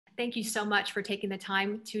Thank you so much for taking the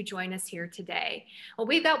time to join us here today. Well,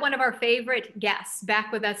 we've got one of our favorite guests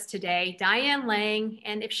back with us today, Diane Lang.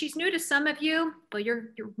 And if she's new to some of you, well,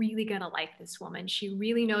 you're really going to like this woman. She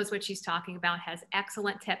really knows what she's talking about, has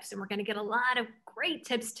excellent tips. And we're going to get a lot of great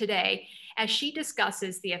tips today as she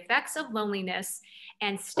discusses the effects of loneliness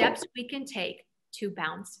and steps we can take to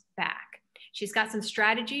bounce back. She's got some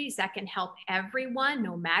strategies that can help everyone,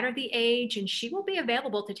 no matter the age, and she will be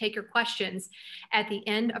available to take your questions at the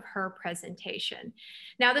end of her presentation.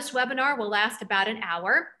 Now, this webinar will last about an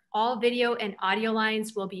hour. All video and audio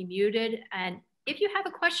lines will be muted. And if you have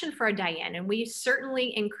a question for Diane, and we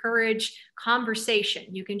certainly encourage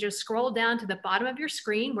conversation, you can just scroll down to the bottom of your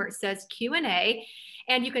screen where it says Q&A,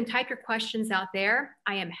 and you can type your questions out there.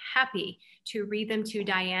 I am happy to read them to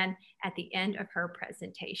Diane at the end of her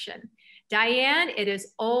presentation. Diane, it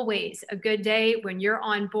is always a good day when you're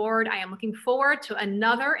on board. I am looking forward to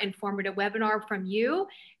another informative webinar from you.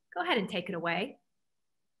 Go ahead and take it away.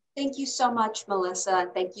 Thank you so much, Melissa,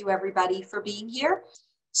 and thank you everybody for being here.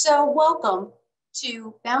 So welcome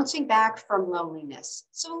to Bouncing Back from Loneliness.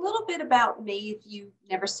 So a little bit about me if you've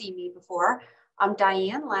never seen me before. I'm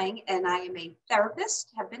Diane Lang, and I am a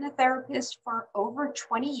therapist, have been a therapist for over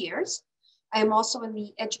 20 years. I am also in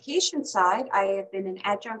the education side. I have been an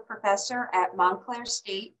adjunct professor at Montclair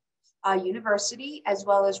State University, as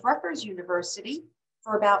well as Rutgers University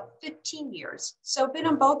for about 15 years. So I've been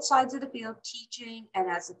on both sides of the field, teaching and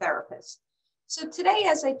as a therapist. So today,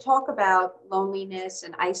 as I talk about loneliness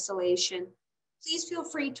and isolation, please feel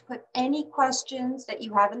free to put any questions that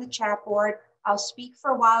you have in the chat board. I'll speak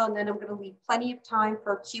for a while, and then I'm going to leave plenty of time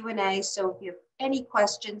for Q&A. So if you have any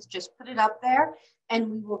questions, just put it up there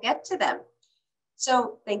and we will get to them.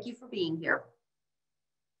 So thank you for being here.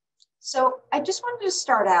 So I just wanted to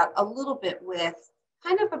start out a little bit with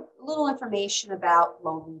kind of a little information about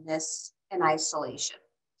loneliness and isolation.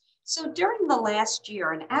 So during the last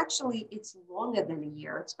year, and actually it's longer than a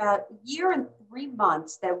year, it's about a year and 3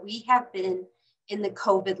 months that we have been in the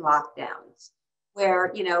COVID lockdowns,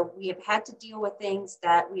 where, you know, we have had to deal with things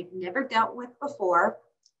that we've never dealt with before.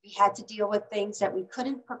 We had to deal with things that we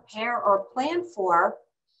couldn't prepare or plan for.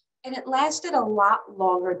 And it lasted a lot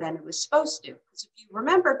longer than it was supposed to. Because if you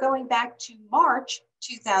remember going back to March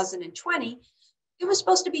 2020, it was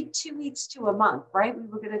supposed to be 2 weeks to a month, right? We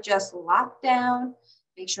were going to just lock down,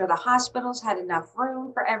 make sure the hospitals had enough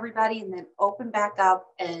room for everybody, and then open back up.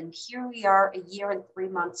 And here we are a year and 3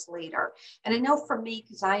 months later. And I know for me,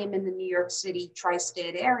 because I am in the New York City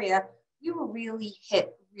tri-state area, we were really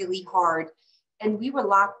hit really hard. And we were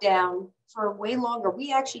locked down for way longer.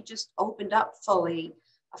 We actually just opened up fully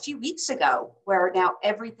a few weeks ago, where now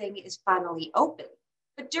everything is finally open.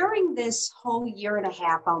 But during this whole year and a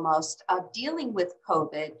half almost of dealing with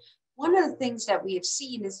COVID, one of the things that we have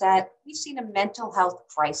seen is that we've seen a mental health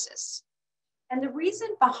crisis. And the reason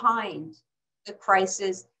behind the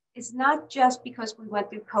crisis is not just because we went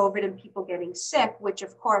through COVID and people getting sick, which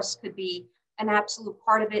of course could be an absolute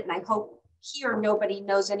part of it. And I hope here nobody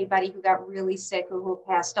knows anybody who got really sick or who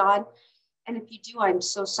passed on. And if you do, I'm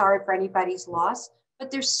so sorry for anybody's loss. But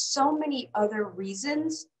there's so many other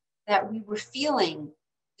reasons that we were feeling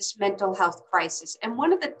this mental health crisis. And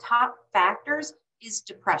one of the top factors is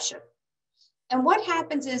depression. And what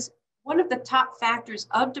happens is one of the top factors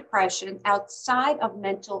of depression outside of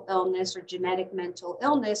mental illness or genetic mental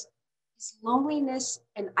illness is loneliness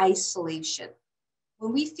and isolation.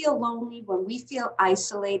 When we feel lonely, when we feel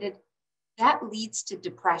isolated, that leads to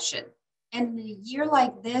depression. And in a year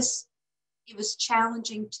like this, it was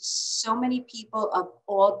challenging to so many people of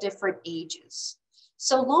all different ages.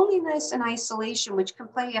 So loneliness and isolation, which can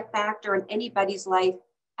play a factor in anybody's life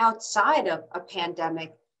outside of a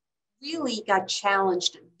pandemic, really got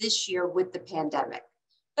challenged this year with the pandemic.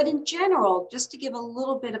 But in general, just to give a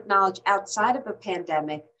little bit of knowledge outside of a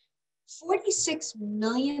pandemic, 46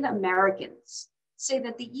 million Americans say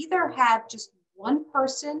that they either have just one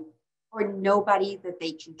person or nobody that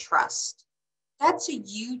they can trust. That's a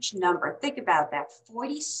huge number. Think about that,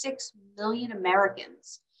 46 million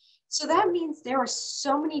Americans. So that means there are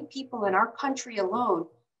so many people in our country alone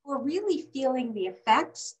who are really feeling the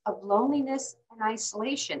effects of loneliness and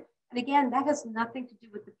isolation. And again, that has nothing to do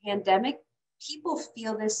with the pandemic. People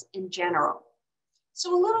feel this in general.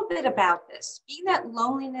 So a little bit about this. Being that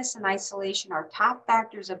loneliness and isolation are top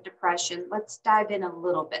factors of depression, let's dive in a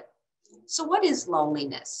little bit. So what is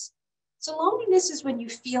loneliness? So loneliness is when you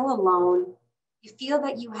feel alone. You feel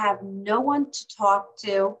that you have no one to talk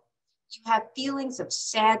to. You have feelings of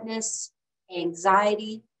sadness,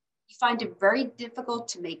 anxiety. You find it very difficult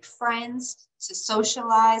to make friends, to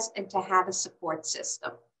socialize, and to have a support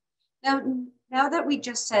system. Now that we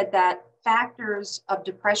just said that factors of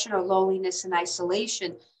depression or loneliness and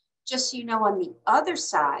isolation, just so you know, on the other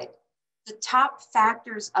side, the top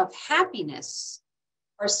factors of happiness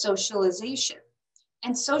are socialization.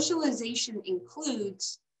 And socialization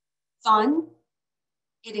includes fun,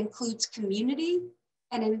 it includes community,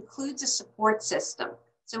 and it includes a support system.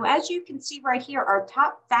 So as you can see right here, our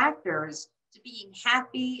top factors to being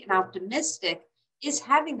happy and optimistic is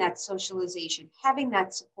having that socialization, having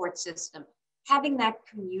that support system, having that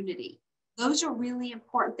community. Those are really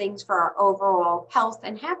important things for our overall health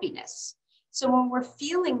and happiness. So when we're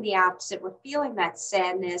feeling the opposite, we're feeling that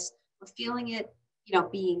sadness, we're feeling it,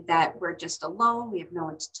 being that we're just alone, we have no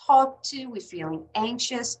one to talk to, we're feeling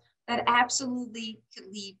anxious, that absolutely could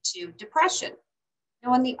lead to depression.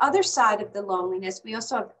 Now, on the other side of the loneliness, we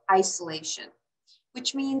also have isolation,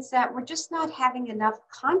 which means that we're just not having enough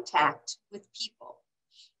contact with people.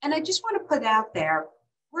 And I just want to put out there,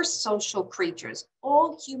 we're social creatures.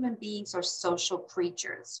 All human beings are social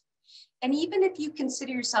creatures. And even if you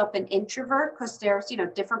consider yourself an introvert, because there's,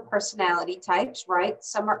 different personality types, right?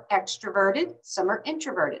 Some are extroverted, some are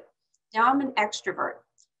introverted. Now I'm an extrovert.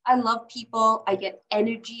 I love people. I get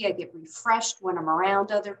energy. I get refreshed when I'm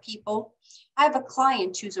around other people. I have a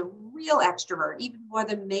client who's a real extrovert, even more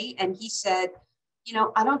than me. And he said,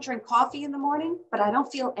 I don't drink coffee in the morning, but I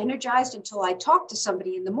don't feel energized until I talk to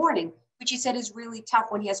somebody in the morning, which he said is really tough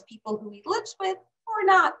when he has people who he lives with who are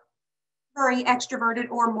not very extroverted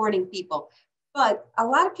or morning people. But a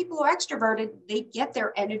lot of people who are extroverted, they get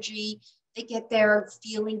their energy, they get their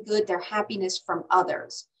feeling good, their happiness from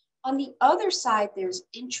others. On the other side, there's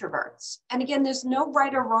introverts. And again, there's no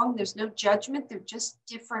right or wrong, there's no judgment, they're just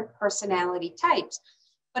different personality types.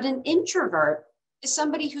 But an introvert is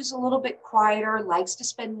somebody who's a little bit quieter, likes to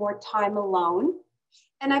spend more time alone.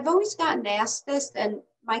 And I've always gotten asked this, and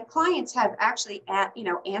my clients have actually,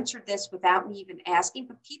 answered this without me even asking,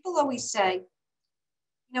 but people always say,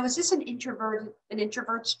 is this an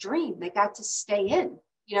introvert's dream? They got to stay in,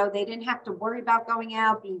 they didn't have to worry about going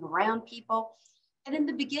out, being around people. And in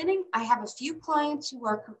the beginning, I have a few clients who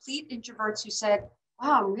are complete introverts who said,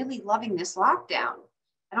 wow, I'm really loving this lockdown.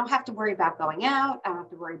 I don't have to worry about going out. I don't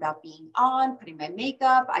have to worry about being on, putting my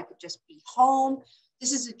makeup. I could just be home.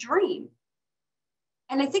 This is a dream.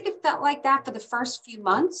 And I think it felt like that for the first few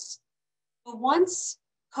months. But once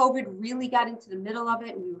COVID really got into the middle of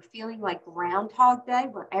it and we were feeling like Groundhog Day,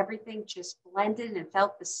 where everything just blended and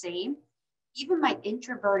felt the same, even my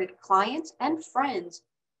introverted clients and friends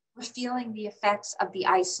were feeling the effects of the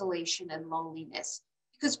isolation and loneliness,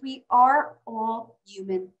 because we are all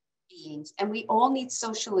human beings and we all need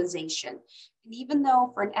socialization. And even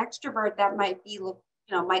though for an extrovert that might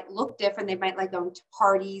look different, they might like going to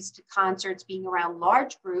parties, to concerts, being around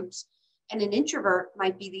large groups, and an introvert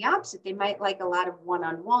might be the opposite. They might like a lot of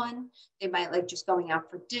one-on-one, they might like just going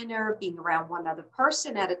out for dinner, being around one other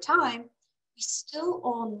person at a time. We still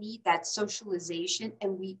all need that socialization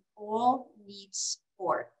and we all need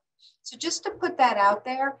support. So just to put that out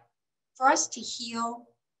there, for us to heal,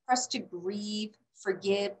 for us to grieve,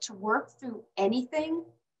 forgive, to work through anything,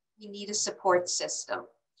 we need a support system.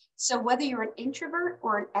 So whether you're an introvert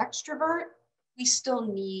or an extrovert, we still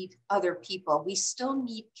need other people. We still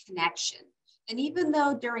need connection. And even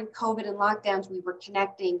though during COVID and lockdowns, we were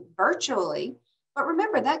connecting virtually, but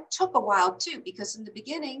remember that took a while too, because in the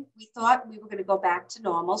beginning, we thought we were going to go back to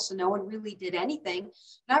normal. So no one really did anything.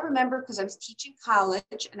 And I remember because I was teaching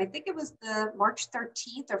college, and I think it was the March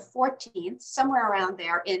 13th or 14th, somewhere around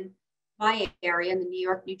there in my area, in the New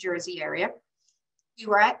York, New Jersey area. We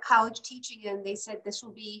were at college teaching and they said, this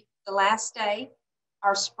will be the last day.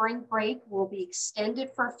 Our spring break will be extended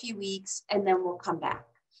for a few weeks and then we'll come back.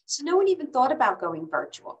 So no one even thought about going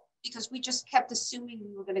virtual because we just kept assuming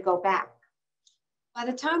we were going to go back. By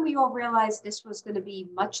the time we all realized this was going to be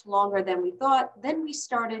much longer than we thought, then we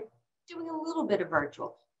started doing a little bit of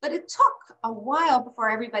virtual. But it took a while before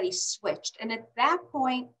everybody switched. And at that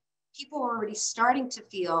point, people were already starting to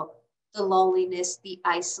feel the loneliness, the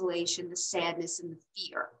isolation, the sadness, and the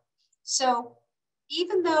fear. So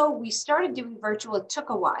even though we started doing virtual, it took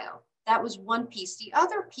a while. That was one piece. The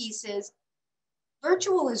other piece is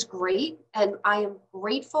virtual is great, and I am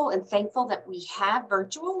grateful and thankful that we have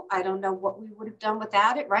virtual. I don't know what we would have done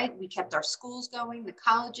without it, right? We kept our schools going, the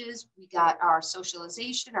colleges, we got our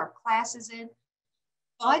socialization, our classes in.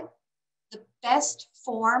 But the best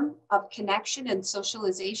form of connection and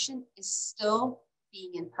socialization is still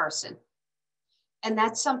being in person. And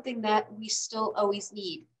that's something that we still always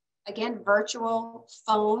need. Again, virtual,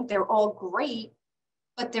 phone, they're all great,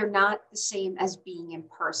 but they're not the same as being in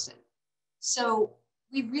person. So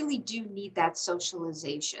we really do need that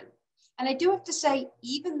socialization. And I do have to say,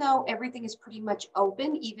 even though everything is pretty much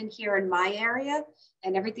open, even here in my area,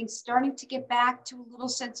 and everything's starting to get back to a little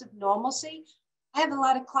sense of normalcy, I have a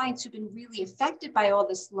lot of clients who've been really affected by all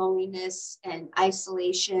this loneliness and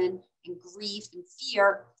isolation and grief and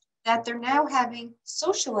fear, that they're now having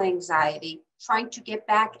social anxiety, trying to get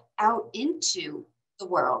back out into the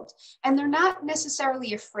world. And they're not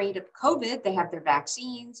necessarily afraid of COVID. They have their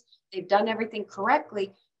vaccines, they've done everything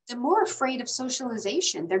correctly. They're more afraid of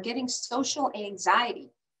socialization. They're getting social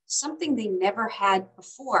anxiety, something they never had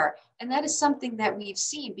before. And that is something that we've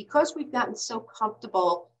seen because we've gotten so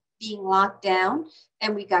comfortable being locked down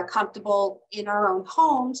and we got comfortable in our own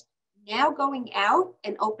homes. Now going out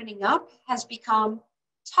and opening up has become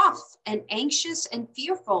tough and anxious and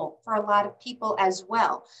fearful for a lot of people as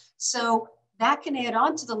well. So that can add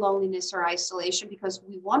on to the loneliness or isolation because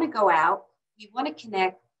we want to go out, we want to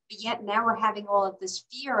connect, but yet now we're having all of this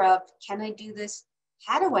fear of, can I do this?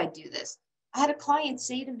 How do I do this? I had a client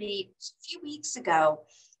say to me a few weeks ago,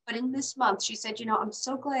 but in this month, she said, I'm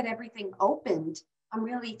so glad everything opened. I'm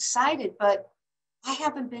really excited, but I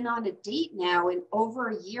haven't been on a date now in over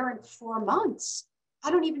a year and 4 months.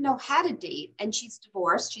 I don't even know how to date. And she's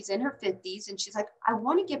divorced. She's in her 50s. And she's like, I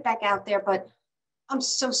want to get back out there, but I'm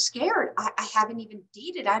so scared. I haven't even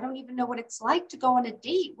dated. I don't even know what it's like to go on a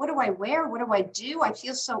date. What do I wear? What do I do? I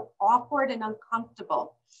feel so awkward and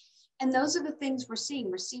uncomfortable. And those are the things we're seeing.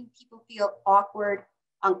 We're seeing people feel awkward,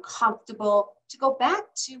 uncomfortable, to go back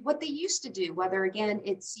to what they used to do, whether, again,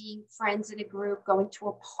 it's seeing friends in a group, going to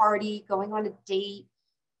a party, going on a date.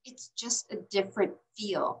 It's just a different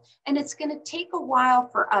feel. And it's going to take a while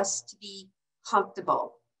for us to be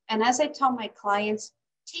comfortable. And as I tell my clients,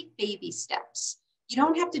 take baby steps. You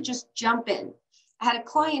don't have to just jump in. I had a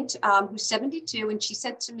client who's 72, and she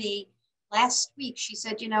said to me last week, she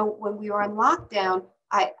said, when we were on lockdown,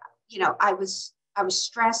 I was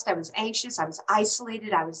stressed, I was anxious, I was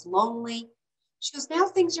isolated, I was lonely. She goes, now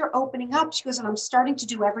things are opening up. She goes, and I'm starting to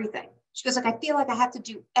do everything. She goes, I feel like I have to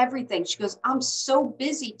do everything. She goes, I'm so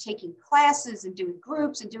busy taking classes and doing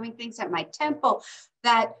groups and doing things at my temple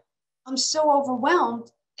that I'm so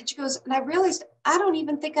overwhelmed. And she goes, and I realized I don't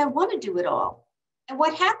even think I want to do it all. And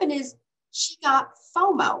what happened is she got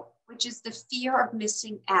FOMO, which is the fear of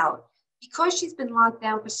missing out. Because she's been locked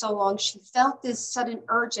down for so long, she felt this sudden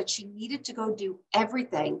urge that she needed to go do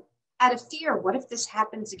everything out of fear. What if this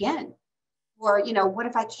happens again? Or, what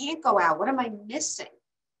if I can't go out? What am I missing?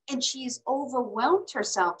 And she's overwhelmed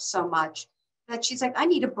herself so much that she's like, I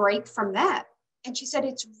need a break from that. And she said,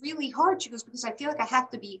 it's really hard. She goes, because I feel like I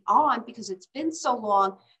have to be on because it's been so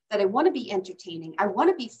long that I want to be entertaining. I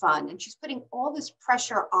want to be fun. And she's putting all this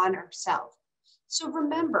pressure on herself. So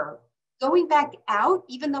remember, going back out,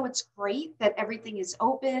 even though it's great that everything is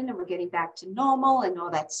open and we're getting back to normal and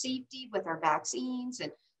all that safety with our vaccines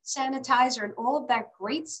and sanitizer and all of that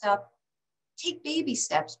great stuff, take baby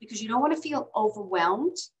steps because you don't want to feel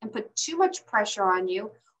overwhelmed and put too much pressure on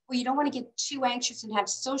you, or you don't want to get too anxious and have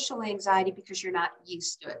social anxiety because you're not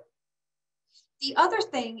used to it. The other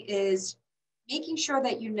thing is making sure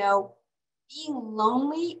that being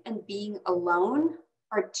lonely and being alone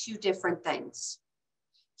are two different things.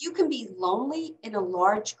 You can be lonely in a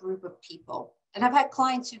large group of people. And I've had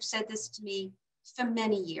clients who've said this to me for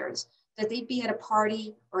many years, that they'd be at a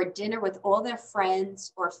party or a dinner with all their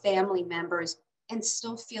friends or family members and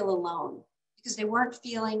still feel alone because they weren't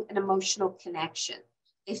feeling an emotional connection.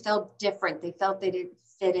 They felt different. They felt they didn't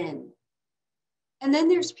fit in. And then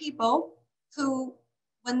there's people who,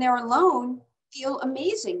 when they're alone, feel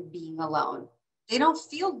amazing being alone. They don't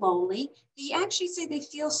feel lonely. They actually say they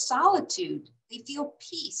feel solitude. They feel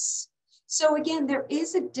peace. So again, there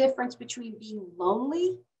is a difference between being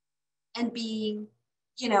lonely and being,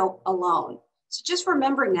 alone. So just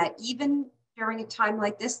remembering that even during a time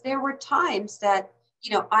like this, there were times that,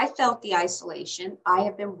 I felt the isolation. I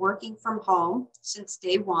have been working from home since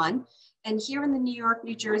day one. And here in the New York,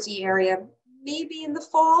 New Jersey area, maybe in the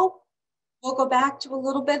fall, we'll go back to a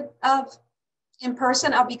little bit of in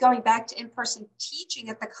person. I'll be going back to in-person teaching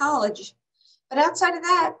at the college. But outside of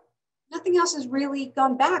that, nothing else has really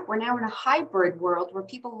gone back. We're now in a hybrid world where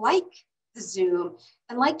people like the Zoom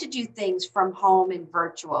and like to do things from home and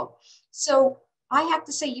virtual. So I have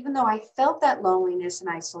to say, even though I felt that loneliness and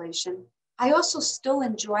isolation, I also still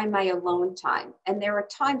enjoy my alone time. And there are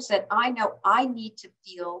times that I know I need to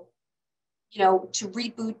feel, to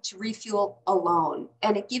reboot, to refuel alone.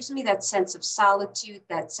 And it gives me that sense of solitude,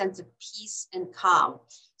 that sense of peace and calm.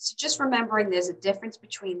 So just remembering there's a difference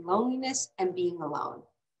between loneliness and being alone.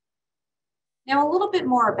 Now, a little bit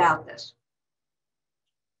more about this.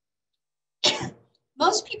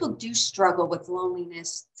 Most people do struggle with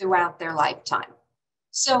loneliness throughout their lifetime.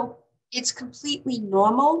 So It's completely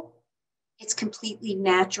normal. It's completely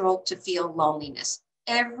natural to feel loneliness.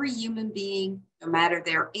 Every human being, no matter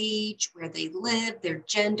their age, where they live, their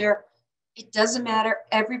gender, it doesn't matter.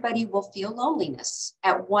 Everybody will feel loneliness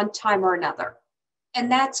at one time or another.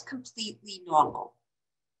 And that's completely normal.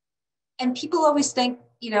 And people always think,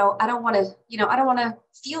 I don't want to, I don't want to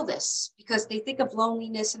feel this, because they think of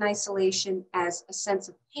loneliness and isolation as a sense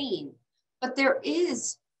of pain. But there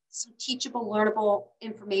is some teachable, learnable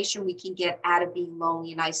information we can get out of being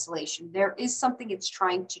lonely and isolation. There is something it's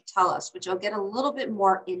trying to tell us, which I'll get a little bit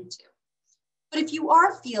more into. But if you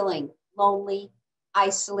are feeling lonely,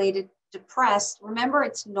 isolated, depressed, remember,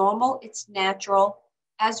 it's normal, it's natural.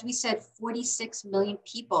 As we said, 46 million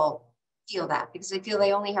people feel that because they feel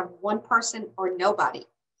they only have one person or nobody.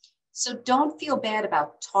 So don't feel bad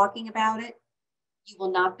about talking about it. You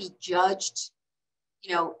will not be judged.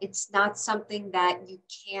 It's not something that you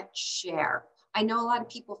can't share. I know a lot of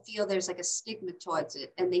people feel there's like a stigma towards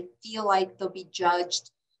it, and they feel like they'll be judged.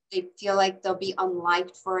 They feel like they'll be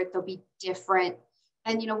unliked for it. They'll be different.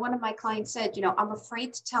 And, one of my clients said, I'm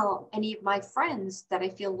afraid to tell any of my friends that I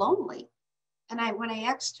feel lonely. And when I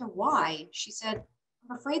asked her why, she said,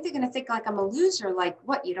 I'm afraid they're going to think like I'm a loser. Like,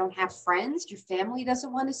 what? You don't have friends? Your family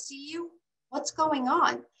doesn't want to see you? What's going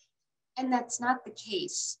on? And that's not the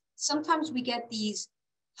case. Sometimes we get these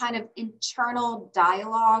kind of internal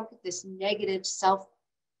dialogue, this negative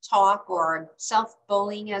self-talk or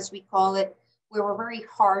self-bullying, as we call it, where we're very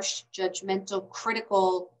harsh, judgmental,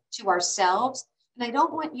 critical to ourselves. And I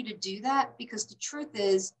don't want you to do that, because the truth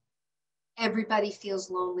is everybody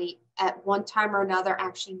feels lonely at one time or another,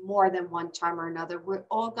 actually more than one time or another. We're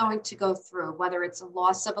all going to go through, whether it's a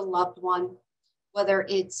loss of a loved one, whether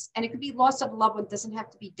and it could be loss of a loved one, it doesn't have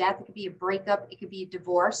to be death, it could be a breakup, it could be a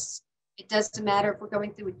divorce. It doesn't matter if we're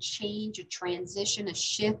going through a change, a transition, a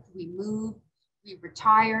shift, we moved, we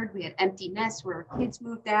retired, we had empty nests where our kids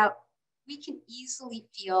moved out. We can easily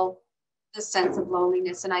feel the sense of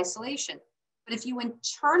loneliness and isolation. But if you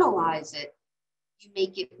internalize it, you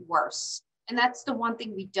make it worse. And that's the one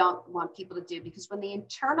thing we don't want people to do, because when they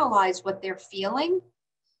internalize what they're feeling,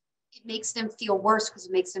 it makes them feel worse, because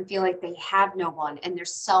it makes them feel like they have no one and they're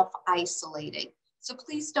self-isolating. So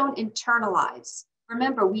please don't internalize.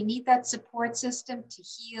 Remember, we need that support system to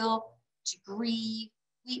heal, to grieve,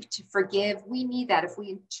 to forgive. We need that. If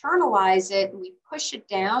we internalize it and we push it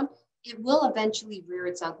down, it will eventually rear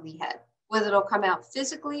its ugly head. Whether it'll come out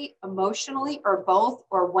physically, emotionally, or both,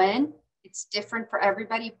 or when, it's different for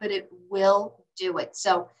everybody, but it will do it.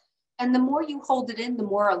 So, and the more you hold it in, the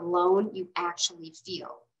more alone you actually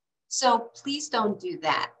feel. So please don't do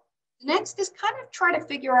that. The next is kind of try to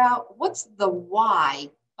figure out what's the why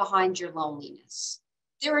behind your loneliness.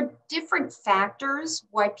 There are different factors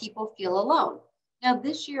why people feel alone. Now,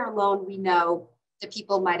 this year alone, we know that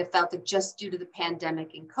people might have felt it just due to the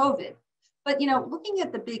pandemic and COVID. But, looking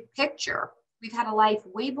at the big picture, we've had a life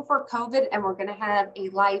way before COVID, and we're going to have a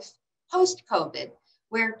life post-COVID,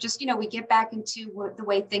 where just, we get back into the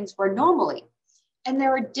way things were normally. And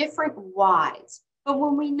there are different whys. But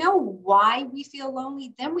when we know why we feel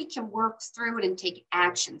lonely, then we can work through it and take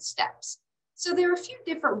action steps. So there are a few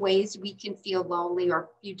different ways we can feel lonely, or a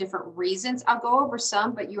few different reasons. I'll go over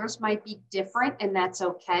some, but yours might be different, and that's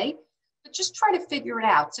okay. But just try to figure it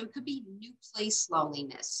out. So it could be new place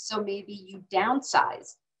loneliness. So maybe you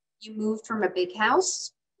downsized. You moved from a big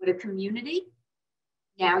house with a community.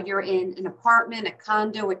 Now you're in an apartment, a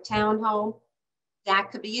condo, a townhome.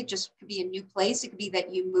 That could be it. Just could be a new place. It could be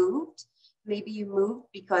that you moved. Maybe you moved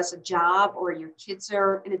because of job, or your kids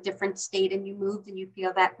are in a different state and you moved and you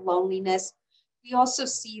feel that loneliness. We also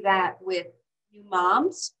see that with new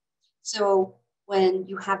moms. So when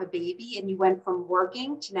you have a baby and you went from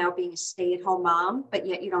working to now being a stay-at-home mom, but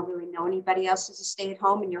yet you don't really know anybody else as a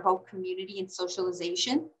stay-at-home, and your whole community and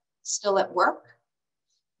socialization still at work.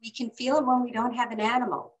 We can feel it when we don't have an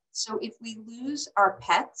animal. So if we lose our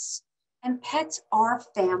pets, and pets are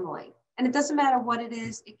family, and it doesn't matter what it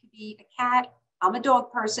is. It could be a cat. I'm a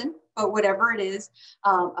dog person, but whatever it is,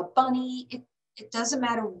 a bunny, it doesn't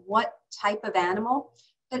matter what type of animal,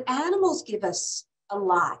 but animals give us a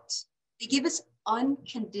lot. They give us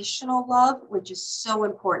unconditional love, which is so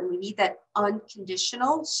important. We need that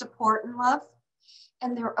unconditional support and love.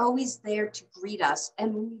 And they're always there to greet us.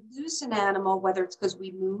 And when we lose an animal, whether it's because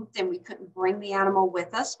we moved and we couldn't bring the animal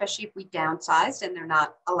with us, especially if we downsized and they're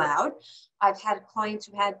not allowed. I've had clients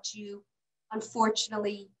who had to,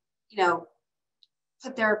 unfortunately,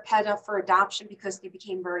 put their pet up for adoption because they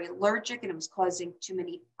became very allergic and it was causing too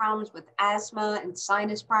many problems with asthma and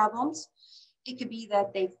sinus problems. It could be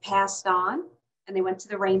that they've passed on. and they went to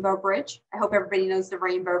the Rainbow Bridge. I hope everybody knows the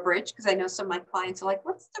Rainbow Bridge because I know some of my clients are like,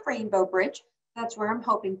 what's the Rainbow Bridge? That's where I'm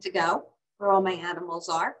hoping to go, where all my animals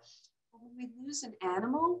are. But when we lose an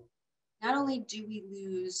animal, not only do we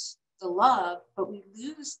lose the love, but we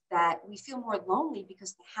lose that we feel more lonely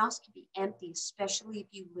because the house can be empty, especially if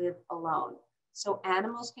you live alone. So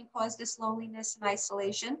animals can cause this loneliness and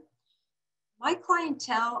isolation. My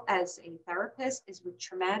clientele as a therapist is with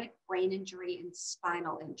traumatic brain injury and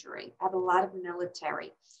spinal injury. I have a lot of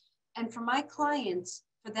military. And for my clients,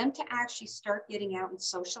 for them to actually start getting out and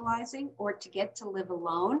socializing or to get to live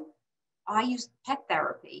alone, I use pet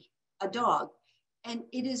therapy, a dog. And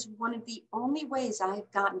it is one of the only ways I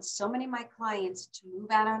have gotten so many of my clients to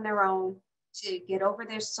move out on their own, to get over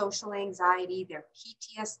their social anxiety, their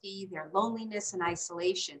PTSD, their loneliness and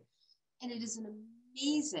isolation. And it is an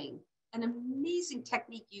amazing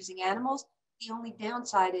technique using animals. The only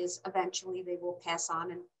downside is eventually they will pass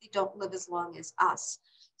on and they don't live as long as us.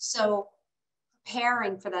 So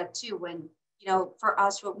preparing for that too, when, for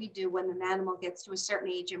us, what we do when an animal gets to a certain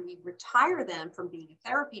age and we retire them from being a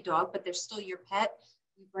therapy dog, but they're still your pet,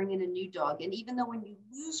 we bring in a new dog. And even though when you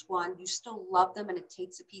lose one, you still love them and it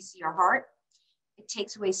takes a piece of your heart, it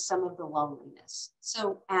takes away some of the loneliness.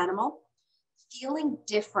 So animal, feeling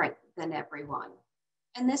different than everyone.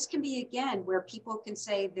 And this can be, again, where people can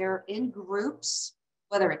say they're in groups,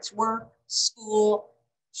 whether it's work, school,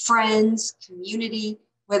 friends, community,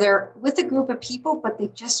 where they're with a group of people, but they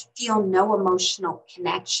just feel no emotional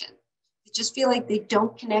connection. They just feel like they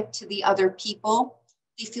don't connect to the other people.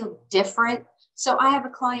 They feel different. So I have a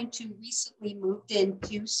client who recently moved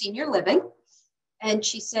into senior living, and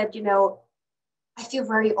she said, I feel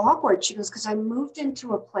very awkward. She goes, because I moved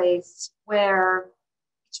into a place where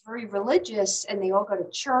it's very religious and they all go to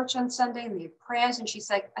church on Sunday and they have prayers. And she's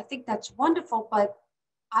like, I think that's wonderful, but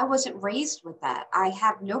I wasn't raised with that. I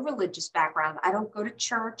have no religious background. I don't go to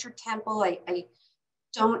church or temple. I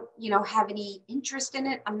don't, have any interest in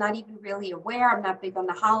it. I'm not even really aware. I'm not big on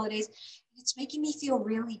the holidays. It's making me feel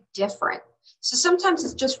really different. So sometimes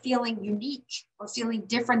it's just feeling unique or feeling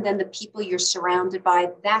different than the people you're surrounded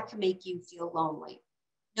by. That can make you feel lonely.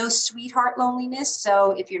 No sweetheart loneliness.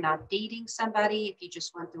 So if you're not dating somebody, if you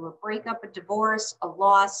just went through a breakup, a divorce, a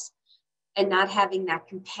loss, and not having that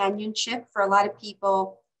companionship, for a lot of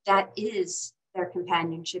people, that is their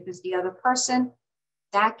companionship is the other person.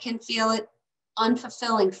 That can feel it.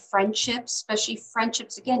 Unfulfilling friendships, especially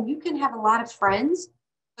friendships. Again, you can have a lot of friends,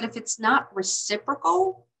 but if it's not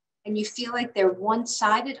reciprocal and you feel like they're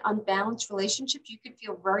one-sided, unbalanced relationships, you could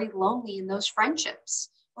feel very lonely in those friendships.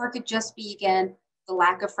 Or it could just be, again, the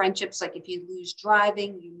lack of friendships, like if you lose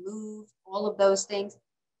driving, you move, all of those things.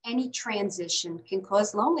 Any transition can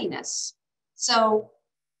cause loneliness. So,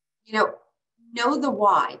 know the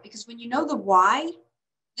why, because when you know the why,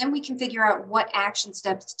 then we can figure out what action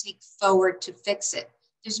steps to take forward to fix it.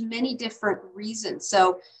 There's many different reasons.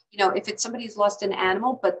 So, if it's somebody who's lost an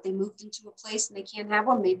animal, but they moved into a place and they can't have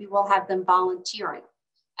one, maybe we'll have them volunteering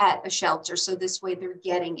at a shelter. So this way they're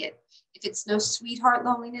getting it. If it's no sweetheart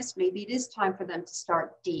loneliness, maybe it is time for them to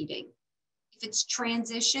start dating. If it's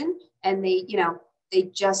transition and they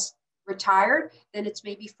just retired, then it's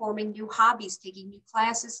maybe forming new hobbies, taking new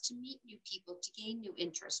classes to meet new people, to gain new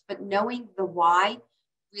interests. But knowing the why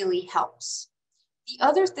really helps. The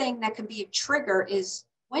other thing that can be a trigger is,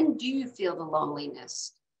 when do you feel the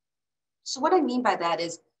loneliness? So what I mean by that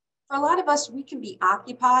is, for a lot of us, we can be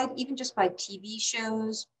occupied even just by TV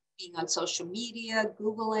shows, being on social media,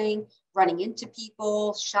 Googling, running into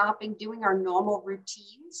people, shopping, doing our normal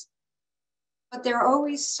routines. But there are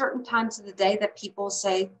always certain times of the day that people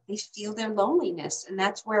say they feel their loneliness, and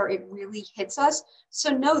that's where it really hits us.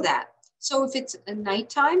 So know that. So if it's a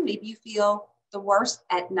nighttime, maybe you feel the worst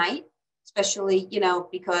at night, especially,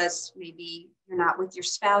 because maybe you're not with your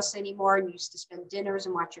spouse anymore and you used to spend dinners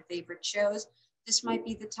and watch your favorite shows. This might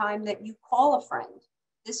be the time that you call a friend.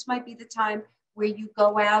 This might be the time where you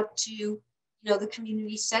go out to, the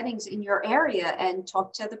community settings in your area and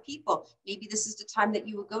talk to other people. Maybe this is the time that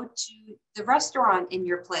you will go to the restaurant in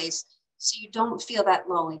your place so you don't feel that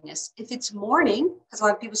loneliness. If it's morning, because a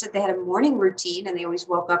lot of people said they had a morning routine and they always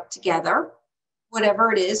woke up together,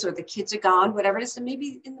 whatever it is, or the kids are gone, whatever it is, then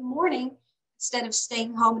maybe in the morning, instead of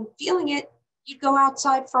staying home and feeling it, you'd go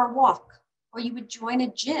outside for a walk, or you would join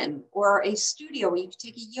a gym or a studio where you could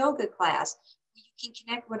take a yoga class, where you can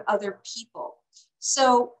connect with other people.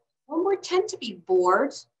 So when we tend to be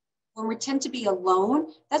bored, when we tend to be alone,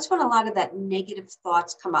 that's when a lot of that negative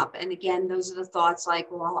thoughts come up. And again, those are the thoughts like,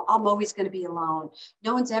 well, I'm always going to be alone.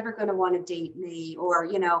 No one's ever going to want to date me, or,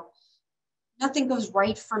 nothing goes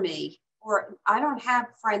right for me. or I don't have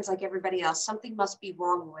friends like everybody else. Something must be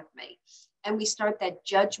wrong with me. And we start that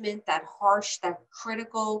judgment, that harsh, that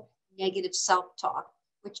critical, negative self-talk,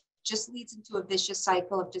 which just leads into a vicious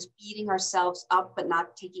cycle of just beating ourselves up, but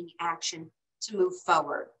not taking action to move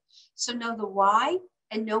forward. So know the why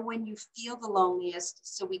and know when you feel the loneliest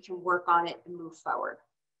so we can work on it and move forward.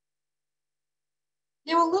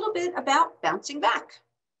 Now, a little bit about bouncing back.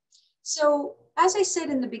 So as I said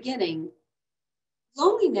in the beginning,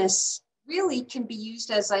 loneliness really can be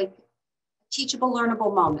used as like a teachable,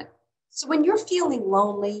 learnable moment. So when you're feeling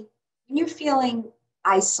lonely, when you're feeling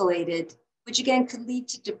isolated, which again could lead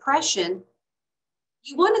to depression,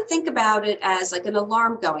 you want to think about it as like an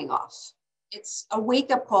alarm going off. It's a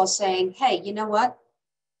wake-up call saying, hey, you know what?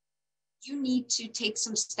 You need to take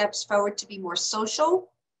some steps forward to be more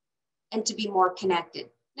social and to be more connected.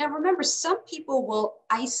 Now, remember, some people will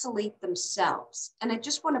isolate themselves. And I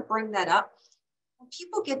just want to bring that up. When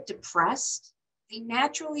people get depressed, they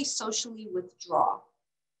naturally socially withdraw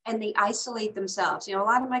and they isolate themselves. You know, a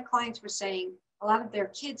lot of my clients were saying a lot of their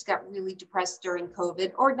kids got really depressed during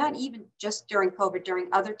COVID, or not even just during COVID, during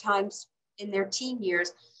other times in their teen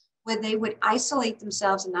years, where they would isolate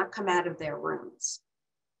themselves and not come out of their rooms.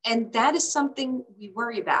 And that is something we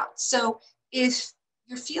worry about. So if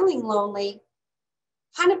you're feeling lonely,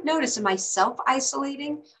 kind of notice, am I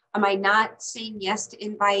self-isolating? Am I not saying yes to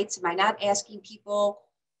invites? Am I not asking people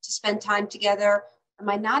to spend time together? Am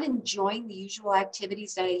I not enjoying the usual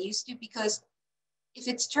activities that I used to? Because if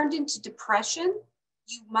it's turned into depression,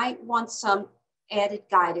 you might want some added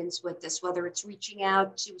guidance with this, whether it's reaching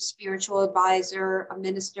out to a spiritual advisor, a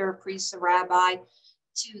minister, a priest, a rabbi,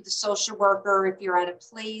 to the social worker if you're at a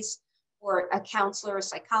place, or a counselor, a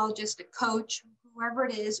psychologist, a coach, whoever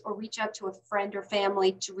it is, or reach out to a friend or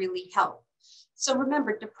family to really help. So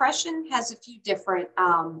remember, depression has a few different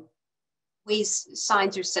ways,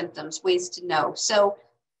 signs or symptoms, ways to know. So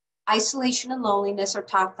isolation and loneliness are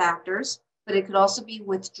top factors, but it could also be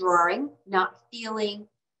withdrawing, not feeling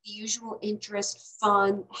the usual interest,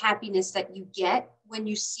 fun, happiness that you get when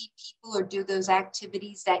you see people or do those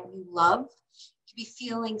activities that you love. You could be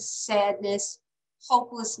feeling sadness,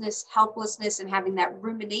 hopelessness, helplessness, and having that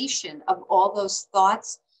rumination of all those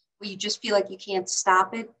thoughts where you just feel like you can't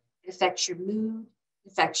stop it. It affects your mood,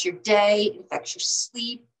 it affects your day, it affects your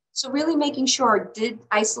sleep. So really making sure, did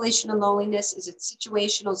isolation and loneliness, is it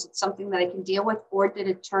situational? Is it something that I can deal with? Or did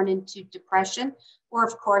it turn into depression? Or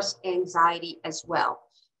of course, anxiety as well.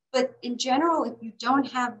 But in general, if you don't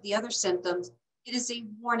have the other symptoms, it is a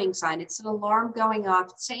warning sign. It's an alarm going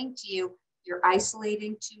off saying to you, you're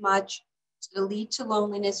isolating too much. It's going to lead to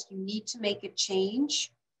loneliness. You need to make a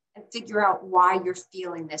change and figure out why you're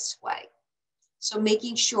feeling this way. So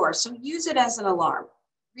making sure, so use it as an alarm.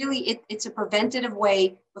 Really, it's a preventative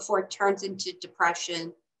way before it turns into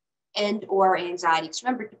depression and or anxiety. Because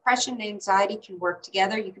remember, depression and anxiety can work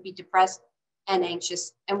together. You can be depressed and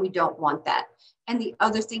anxious, and we don't want that. And the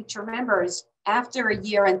other thing to remember is after a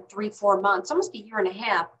year and 3-4 months, almost a year and a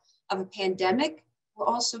half of a pandemic, we're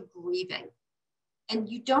also grieving. And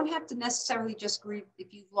you don't have to necessarily just grieve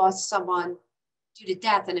if you've lost someone due to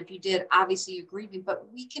death. And if you did, obviously you're grieving, but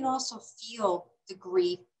we can also feel the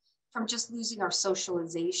grief from just losing our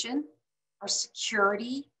socialization, our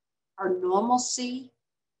security, our normalcy,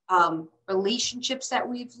 relationships that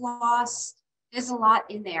we've lost. There's a lot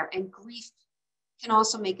in there, and grief can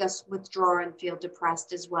also make us withdraw and feel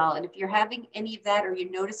depressed as well. And if you're having any of that or you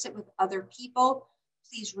notice it with other people,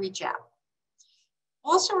 please reach out.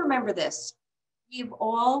 Also remember this, we've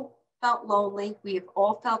all felt lonely, we've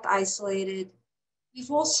all felt isolated,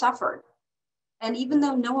 we've all suffered. And even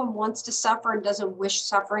though no one wants to suffer and doesn't wish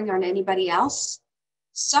suffering on anybody else,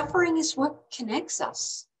 suffering is what connects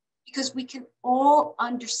us, because we can all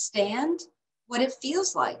understand what it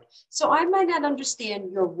feels like. So I might not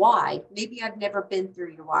understand your why. Maybe I've never been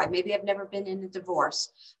through your why. Maybe I've never been in a divorce.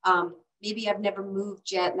 Maybe I've never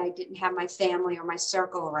moved yet and I didn't have my family or my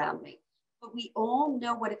circle around me. But we all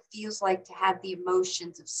know what it feels like to have the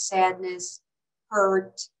emotions of sadness,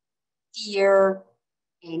 hurt, fear,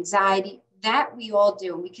 anxiety. That we all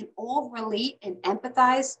do. And we can all relate and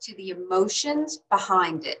empathize to the emotions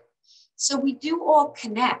behind it. So we do all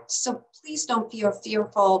connect. So please don't feel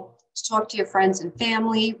fearful to talk to your friends and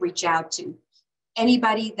family, reach out to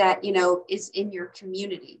anybody that, you know, is in your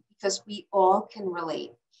community, because we all can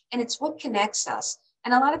relate. And it's what connects us.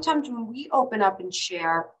 And a lot of times when we open up and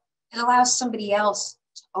share, it allows somebody else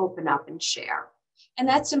to open up and share. And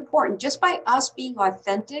that's important. Just by us being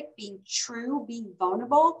authentic, being true, being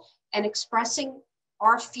vulnerable, and expressing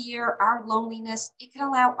our fear, our loneliness, it can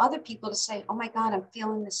allow other people to say, oh my God, I'm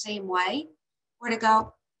feeling the same way. Or to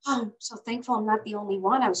go, Oh, I'm so thankful I'm not the only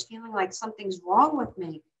one. I was feeling like something's wrong with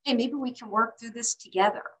me. Hey, maybe we can work through this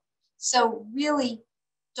together. So really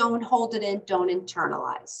don't hold it in, don't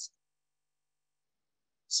internalize.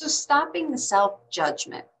 So stopping the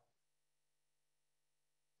self-judgment.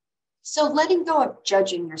 So letting go of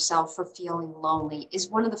judging yourself for feeling lonely is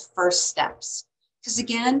one of the first steps. Because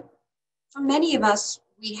again, for many of us,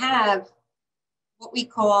 we have what we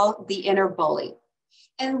call the inner bully.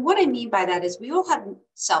 And what I mean by that is we all have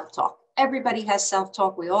self-talk. Everybody has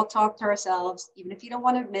self-talk. We all talk to ourselves. Even if you don't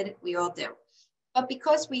want to admit it, we all do. But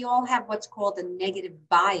because we all have what's called a negative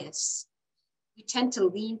bias, we tend to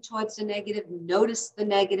lean towards the negative, notice the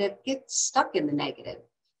negative, get stuck in the negative.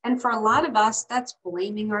 And for a lot of us, that's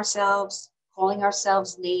blaming ourselves, calling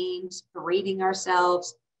ourselves names, berating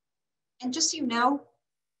ourselves. And just so you know,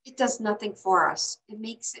 it does nothing for us. It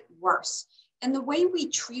makes it worse. And the way we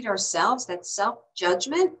treat ourselves, that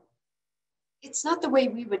self-judgment, it's not the way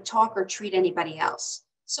we would talk or treat anybody else.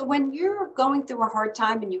 So when you're going through a hard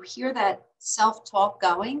time and you hear that self-talk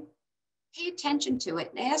going, pay attention to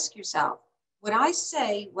it and ask yourself, would I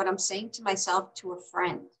say what I'm saying to myself to a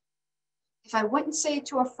friend? If I wouldn't say it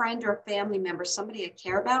to a friend or a family member, somebody I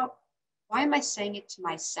care about, why am I saying it to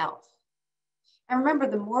myself? And remember,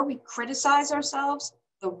 the more we criticize ourselves,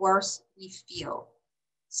 the worse we feel.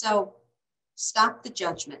 So stop the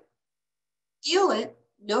judgment. Feel it,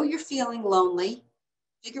 know you're feeling lonely,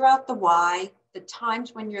 figure out the why, the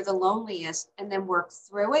times when you're the loneliest, and then work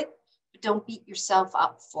through it, but don't beat yourself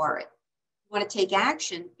up for it. You want to take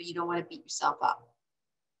action, but you don't want to beat yourself up.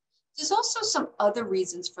 There's also some other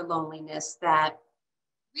reasons for loneliness that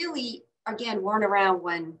really, again, weren't around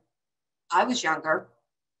when I was younger,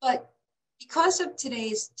 but because of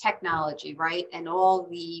today's technology, right, and all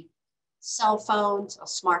the cell phones or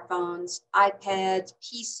smartphones, iPads,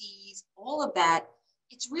 PCs, all of that,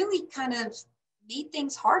 it's really kind of made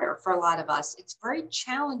things harder for a lot of us. It's very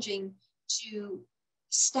challenging to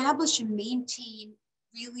establish and maintain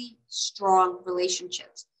really strong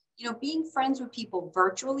relationships. You know, being friends with people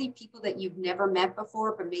virtually, people that you've never met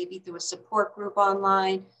before, but maybe through a support group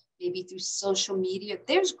online, maybe through social media,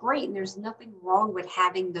 there's great. And there's nothing wrong with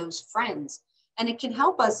having those friends. And it can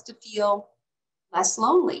help us to feel less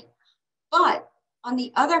lonely. But on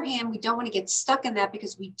the other hand, we don't want to get stuck in that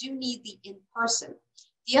because we do need the in-person.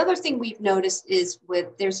 The other thing we've noticed is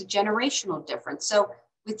there's a generational difference. So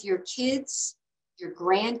with your kids, your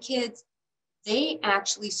grandkids, they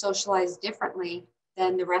actually socialize differently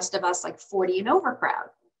than the rest of us, like 40 and over crowd,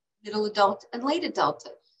 middle adult and late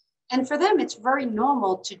adulthood. And for them, it's very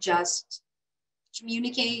normal to just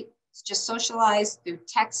communicate, just socialize through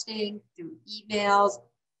texting, through emails,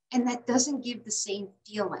 and that doesn't give the same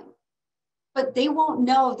feeling. But they won't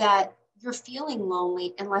know that you're feeling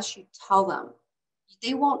lonely unless you tell them.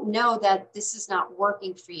 They won't know that this is not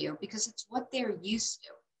working for you because it's what they're used to.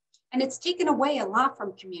 And it's taken away a lot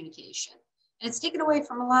from communication. And it's taken away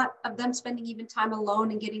from a lot of them spending even time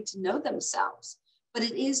alone and getting to know themselves. But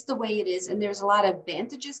it is the way it is. And there's a lot of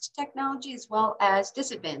advantages to technology as well as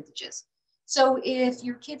disadvantages. So if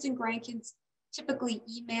your kids and grandkids typically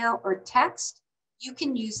email or text, you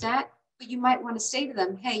can use that. But you might want to say to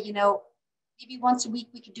them, hey, maybe once a week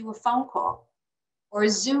we could do a phone call or a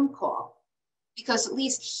Zoom call, because at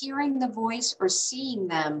least hearing the voice or seeing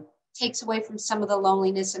them takes away from some of the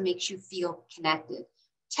loneliness and makes you feel connected.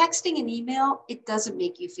 Texting and email, it doesn't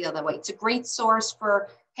make you feel that way. It's a great source for,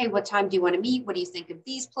 hey, what time do you want to meet? What do you think of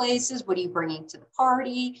these places? What are you bringing to the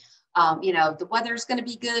party? The weather's going to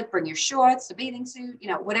be good. Bring your shorts, a bathing suit,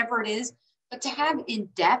 whatever it is. But to have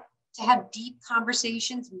in-depth, to have deep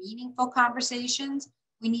conversations, meaningful conversations,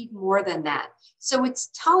 we need more than that. So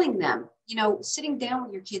it's telling them, sitting down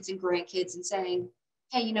with your kids and grandkids and saying,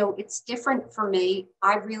 hey, it's different for me.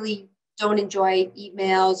 I really don't enjoy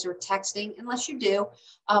emails or texting unless you do.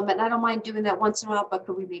 And I don't mind doing that once in a while, but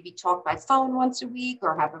could we maybe talk by phone once a week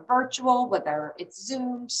or have a virtual, whether it's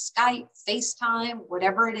Zoom, Skype, FaceTime,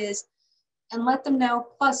 whatever it is, and let them know,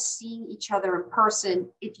 plus seeing each other in person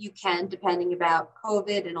if you can, depending about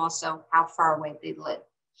COVID and also how far away they live.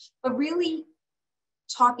 But really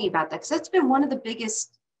talking about that, because that's been one of the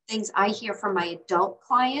biggest things I hear from my adult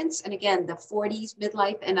clients, and again, the 40s,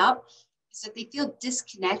 midlife and up, is that they feel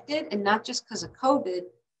disconnected, and not just because of COVID,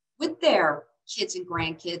 with their kids and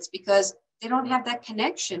grandkids, because they don't have that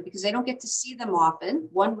connection, because they don't get to see them often.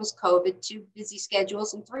 One was COVID, two, busy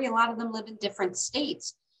schedules, and three, a lot of them live in different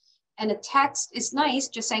states. And a text is nice,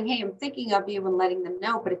 just saying, hey, I'm thinking of you and letting them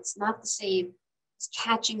know, but it's not the same as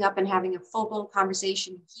catching up and having a full-blown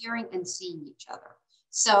conversation, hearing and seeing each other.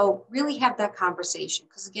 So really have that conversation,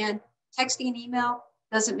 because again, texting and email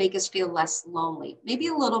doesn't make us feel less lonely. Maybe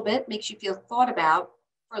a little bit, makes you feel thought about,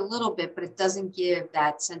 for a little bit, but it doesn't give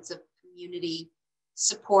that sense of community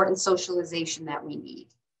support and socialization that we need.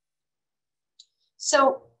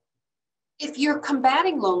 So if you're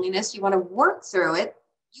combating loneliness, you want to work through it,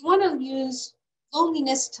 you want to use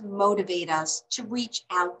loneliness to motivate us to reach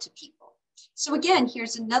out to people. So again,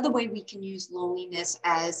 here's another way we can use loneliness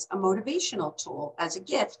as a motivational tool, as a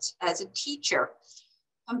gift, as a teacher.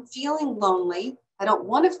 I'm feeling lonely. I don't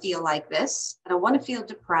want to feel like this. I don't want to feel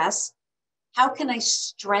depressed. How can I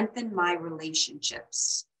strengthen my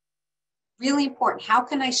relationships? Really important. How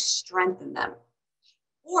can I strengthen them?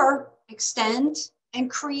 Or extend and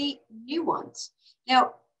create new ones.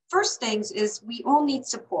 Now, first things is we all need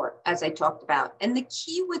support, as I talked about. And the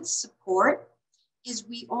key with support is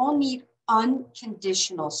we all need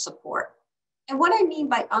unconditional support. And what I mean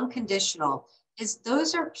by unconditional is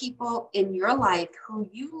those are people in your life who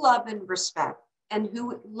you love and respect, and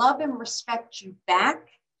who love and respect you back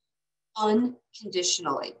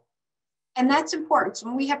unconditionally. And that's important. So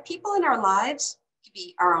when we have people in our lives, it could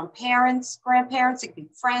be our own parents, grandparents, it could be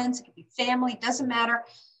friends, it could be family, doesn't matter,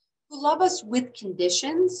 who love us with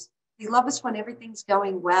conditions. They love us when everything's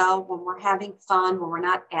going well, when we're having fun, when we're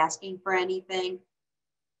not asking for anything.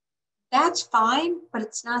 That's fine, but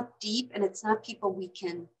it's not deep, and it's not people we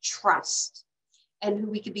can trust and who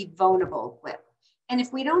we could be vulnerable with. And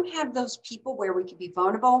if we don't have those people where we could be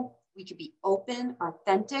vulnerable, we could be open,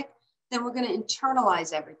 authentic, then we're going to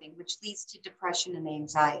internalize everything, which leads to depression and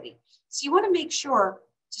anxiety. So you want to make sure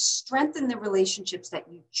to strengthen the relationships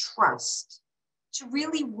that you trust, to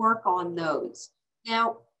really work on those.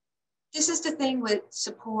 Now, this is the thing with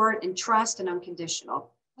support and trust and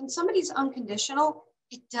unconditional. When somebody's unconditional,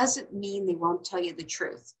 it doesn't mean they won't tell you the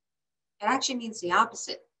truth. It actually means the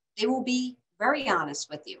opposite. They will be very honest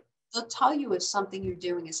with you. They'll tell you if something you're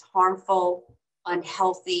doing is harmful,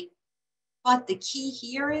 unhealthy. But the key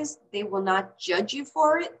here is they will not judge you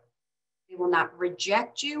for it. They will not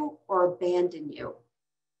reject you or abandon you.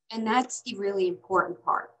 And that's the really important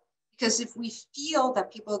part. Because if we feel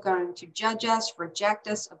that people are going to judge us, reject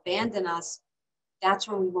us, abandon us, that's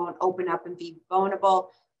when we won't open up and be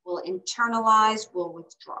vulnerable. We'll internalize, we'll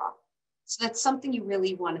withdraw. So that's something you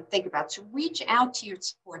really want to think about. So reach out to your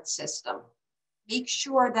support system. Make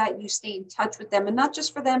sure that you stay in touch with them, and not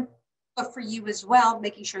just for them, but for you as well,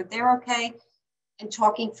 making sure they're okay and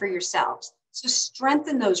talking for yourselves. So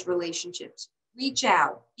strengthen those relationships. Reach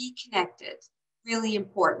out, be connected. Really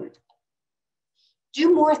important.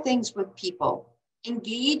 Do more things with people.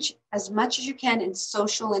 Engage as much as you can in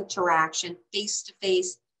social interaction,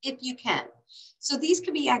 face-to-face, if you can. So these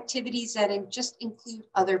could be activities that just include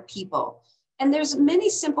other people. And there's many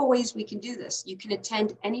simple ways we can do this. You can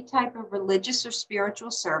attend any type of religious or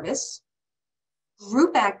spiritual service,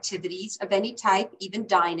 group activities of any type, even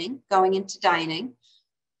dining, going into dining,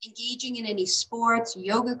 engaging in any sports,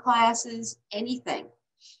 yoga classes, anything.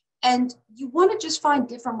 And you want to just find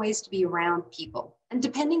different ways to be around people. And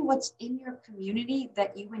depending what's in your community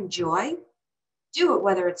that you enjoy, do it,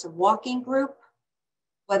 whether it's a walking group,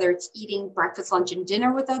 whether it's eating breakfast, lunch, and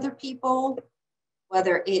dinner with other people,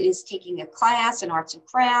 whether it is taking a class in arts and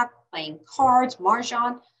craft, playing cards,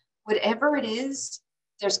 mahjong, whatever it is.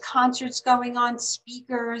 There's concerts going on,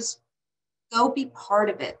 speakers, go be part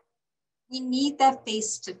of it. We need that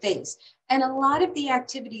face-to-face. And a lot of the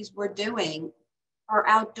activities we're doing are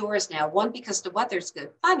outdoors now. One, because the weather's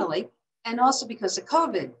good, finally, and also because of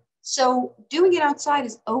COVID. So doing it outside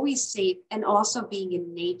is always safe, and also being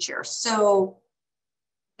in nature. So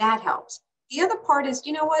that helps. The other part is,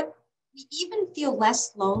 you know what? We even feel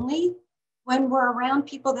less lonely when we're around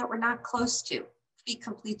people that we're not close to. It could be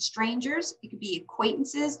complete strangers. It could be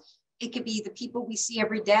acquaintances. It could be the people we see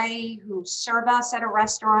every day who serve us at a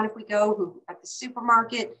restaurant if we go, who at the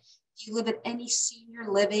supermarket. If you live at any senior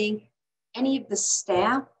living, any of the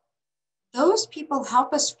staff, those people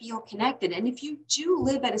help us feel connected. And if you do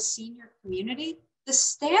live at a senior community, the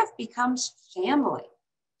staff becomes family,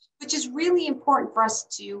 which is really important for us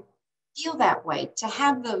to feel that way, to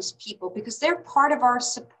have those people, because they're part of our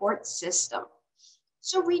support system.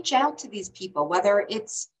 So reach out to these people, whether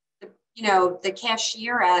it's the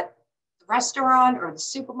cashier at the restaurant or the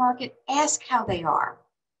supermarket. Ask how they are.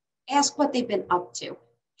 Ask what they've been up to.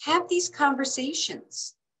 Have these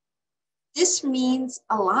conversations. This means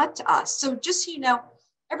a lot to us. So just so you know,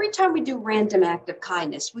 every time we do random act of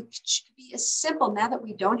kindness, which could be as simple now that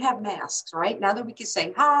we don't have masks, right? Now that we can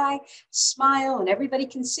say hi, smile, and everybody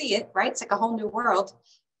can see it, right? It's like a whole new world.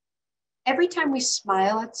 Every time we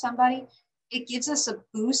smile at somebody, it gives us a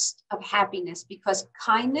boost of happiness, because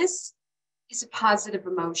kindness is a positive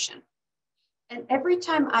emotion. And every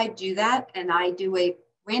time I do that, and I do a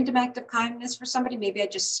random act of kindness for somebody, maybe I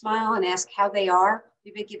just smile and ask how they are,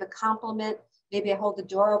 maybe I give a compliment, maybe I hold the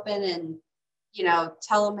door open and, you know,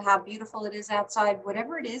 tell them how beautiful it is outside,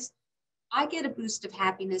 whatever it is, I get a boost of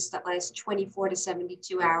happiness that lasts 24 to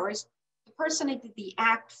 72 hours. The person I did the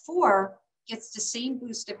act for gets the same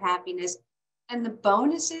boost of happiness. And the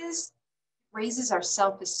bonus is raises our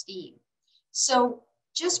self-esteem. So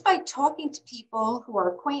just by talking to people who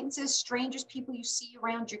are acquaintances, strangers, people you see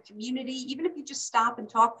around your community, even if you just stop and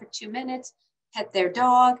talk for 2 minutes, pet their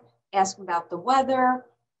dog, ask them about the weather,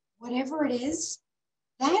 whatever it is,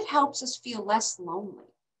 that helps us feel less lonely.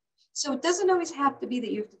 So it doesn't always have to be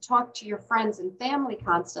that you have to talk to your friends and family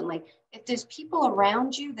constantly. If there's people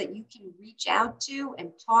around you that you can reach out to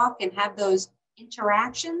and talk and have those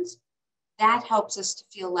interactions, that helps us to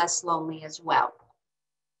feel less lonely as well.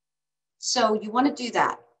 So you want to do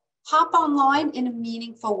that. Hop online in a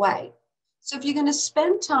meaningful way. So if you're going to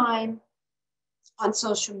spend time on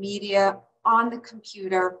social media, on the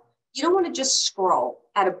computer, you don't want to just scroll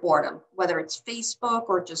out of boredom, whether it's Facebook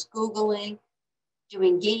or just Googling,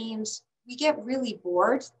 doing games. We get really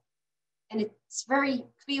bored and it's could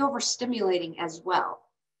be overstimulating as well.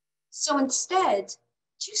 So instead,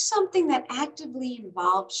 do something that actively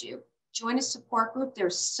involves you. Join a support group.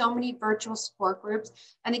 There's so many virtual support groups.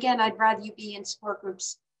 And again, I'd rather you be in support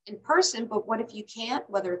groups in person, but what if you can't,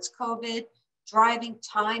 whether it's COVID, driving,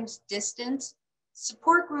 times, distance,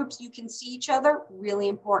 support groups, you can see each other, really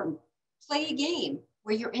important. Play a game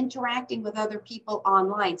where you're interacting with other people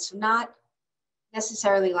online. So not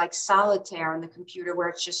necessarily like solitaire on the computer where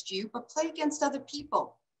it's just you, but play against other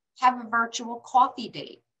people. Have a virtual coffee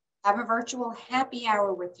date. Have a virtual happy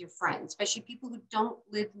hour with your friends, especially people who don't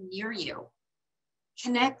live near you.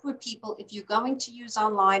 Connect with people. If you're going to use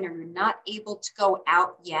online or you're not able to go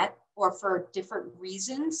out yet or for different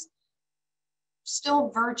reasons, still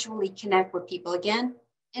virtually connect with people. Again,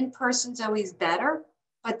 in person's always better,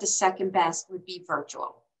 but the second best would be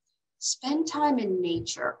virtual. Spend time in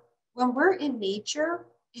nature. When we're in nature,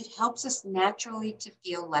 it helps us naturally to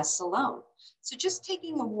feel less alone. So just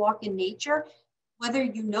taking a walk in nature, whether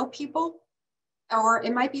you know people, or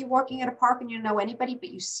it might be walking at a park and you don't know anybody,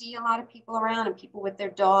 but you see a lot of people around and people with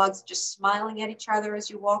their dogs just smiling at each other as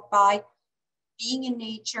you walk by. Being in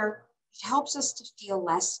nature, it helps us to feel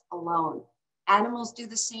less alone. Animals do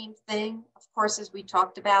the same thing, of course, as we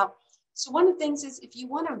talked about. So one of the things is if you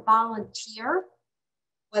want to volunteer,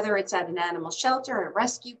 whether it's at an animal shelter or a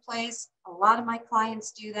rescue place, a lot of my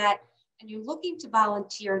clients do that, and you're looking to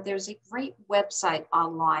volunteer, there's a great website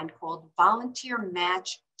online called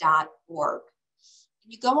volunteermatch.org.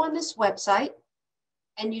 You go on this website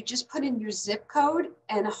and you just put in your zip code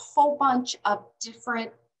and a whole bunch of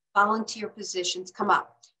different volunteer positions come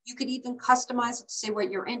up. You could even customize it to say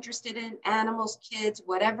what you're interested in, animals, kids,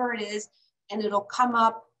 whatever it is, and it'll come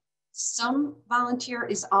up. Some volunteer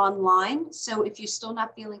is online. So if you're still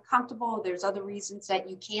not feeling comfortable, there's other reasons that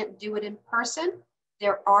you can't do it in person,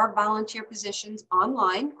 there are volunteer positions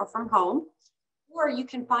online or from home, or you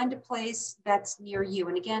can find a place that's near you.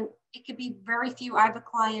 And again, it could be very few. I have a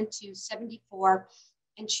client who's 74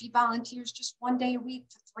 and she volunteers just 1 day a week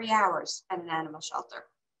for 3 hours at an animal shelter.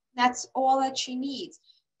 That's all that she needs,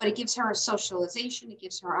 but it gives her a socialization. It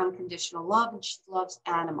gives her unconditional love and she loves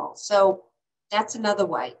animals. So that's another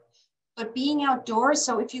way. But being outdoors,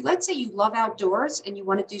 so if you, let's say you love outdoors and you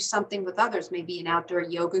want to do something with others, maybe an outdoor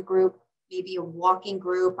yoga group, maybe a walking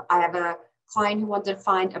group. I have a client who wanted to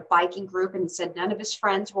find a biking group and he said none of his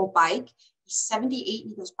friends will bike. He's 78 and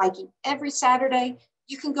he goes biking every Saturday.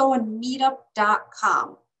 You can go on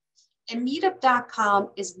meetup.com. And meetup.com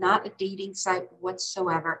is not a dating site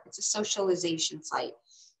whatsoever. It's a socialization site.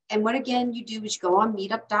 And what again you do is you go on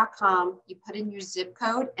meetup.com, you put in your zip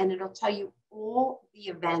code, and it'll tell you all the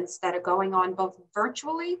events that are going on both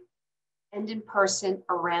virtually and in person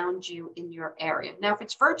around you in your area. Now, if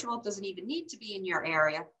it's virtual, it doesn't even need to be in your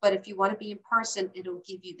area, but if you want to be in person, it'll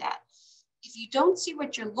give you that. If you don't see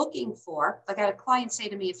what you're looking for, like I had a client say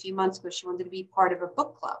to me a few months ago, she wanted to be part of a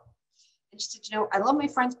book club. And she said, you know, I love my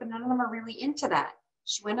friends, but none of them are really into that.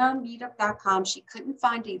 She went on meetup.com. She couldn't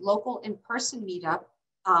find a local in-person meetup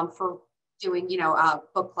for doing, a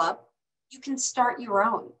book club. You can start your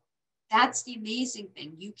own. That's the amazing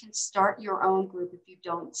thing. You can start your own group if you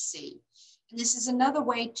don't see. And this is another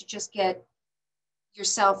way to just get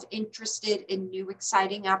yourself interested in new,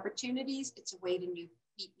 exciting opportunities. It's a way to meet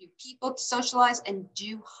new people, to socialize, and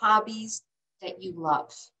do hobbies that you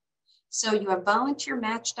love. So you have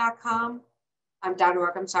volunteermatch.com,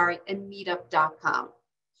 .org, and meetup.com.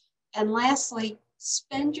 And lastly,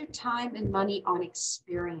 spend your time and money on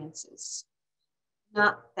experiences,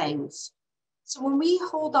 not things. So when we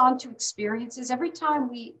hold on to experiences, every time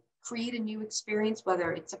we create a new experience,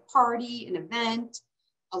 whether it's a party, an event,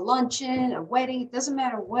 a luncheon, a wedding, it doesn't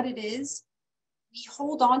matter what it is. We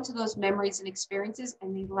hold on to those memories and experiences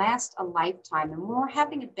and they last a lifetime. And when we're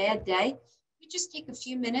having a bad day, we just take a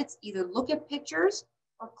few minutes, either look at pictures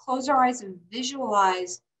or close our eyes and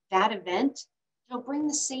visualize that event. It'll bring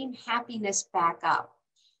the same happiness back up.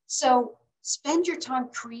 So spend your time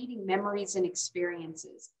creating memories and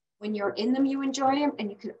experiences. When you're in them, you enjoy them,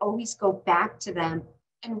 and you can always go back to them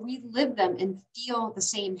and relive them and feel the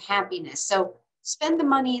same happiness. So spend the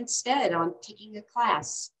money instead on taking a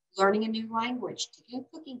class, learning a new language, taking a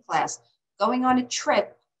cooking class, going on a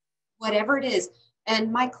trip, whatever it is.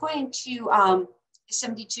 And my client who is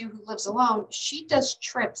 72, who lives alone, she does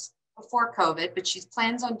trips before COVID, but she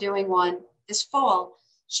plans on doing one this fall.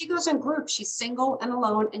 She goes in groups. She's single and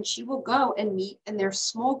alone, and she will go and meet in their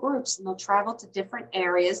small groups, and they'll travel to different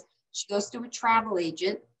areas. She goes through a travel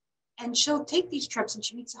agent, and she'll take these trips, and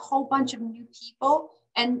she meets a whole bunch of new people.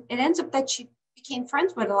 And it ends up that she became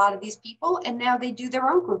friends with a lot of these people, and now they do their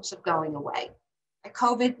own groups of going away.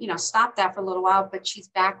 COVID, stopped that for a little while, but she's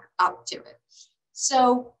back up to it.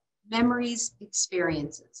 So memories,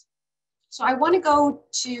 experiences. So I want to go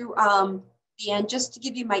to the end just to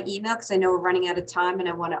give you my email, because I know we're running out of time and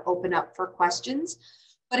I want to open up for questions.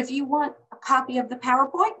 But if you want a copy of the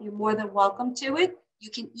PowerPoint, you're more than welcome to it.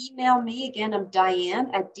 You can email me. Again, I'm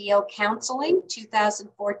Diane at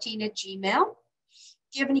dlcounseling2014@gmail.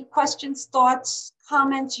 If you have any questions, thoughts,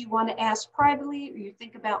 comments you want to ask privately or you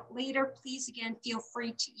think about later, please, again, feel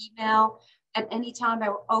free to email at any time. I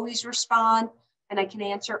will always respond and I can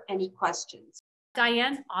answer any questions.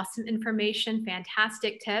 Diane, awesome information,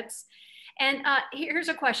 fantastic tips. And here's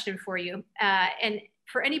a question for you. And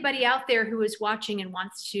for anybody out there who is watching and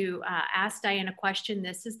wants to ask Diane a question,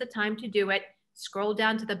 this is the time to do it. Scroll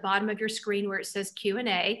down to the bottom of your screen where it says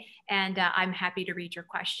Q&A, and I'm happy to read your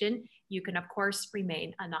question. You can, of course,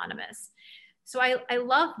 remain anonymous. So I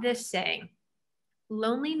love this saying,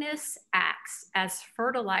 loneliness acts as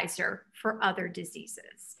fertilizer for other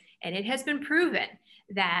diseases. And it has been proven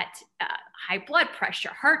that high blood pressure,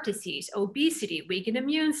 heart disease, obesity, weakened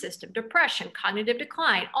immune system, depression, cognitive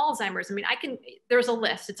decline, Alzheimer's. I mean, there's a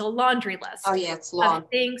list. It's a laundry list. Oh yeah, it's long. Of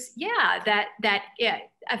things, yeah, that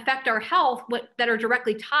affect our health, that are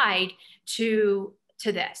directly tied to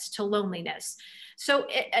loneliness. So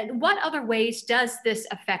what other ways does this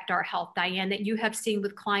affect our health, Diane, that you have seen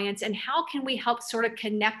with clients, and how can we help sort of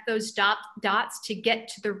connect those dots to get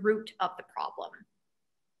to the root of the problem?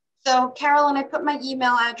 So Carolyn, I put my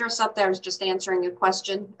email address up there. I was just answering a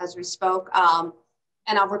question as we spoke, and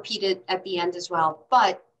I'll repeat it at the end as well.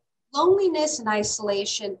 But loneliness and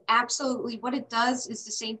isolation, absolutely, what it does is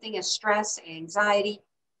the same thing as stress and anxiety.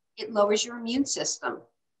 It lowers your immune system,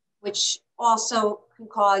 which also can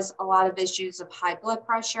cause a lot of issues of high blood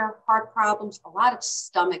pressure, heart problems, a lot of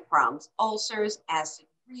stomach problems, ulcers, acid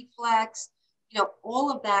reflux, all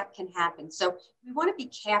of that can happen. So we want to be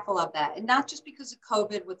careful of that. And not just because of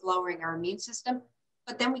COVID with lowering our immune system,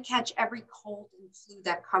 but then we catch every cold and flu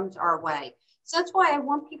that comes our way. So that's why I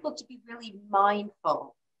want people to be really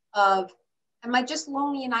mindful of, am I just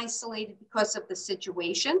lonely and isolated because of the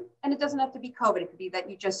situation? And it doesn't have to be COVID. It could be that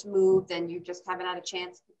you just moved and you just haven't had a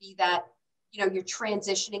chance. It could be that, you're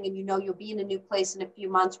transitioning and you'll be in a new place in a few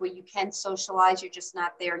months where you can socialize. You're just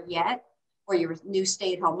not there yet. Or you're a new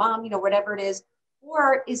stay-at-home mom, whatever it is.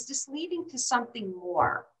 Or is this leading to something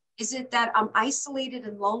more? Is it that I'm isolated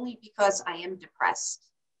and lonely because I am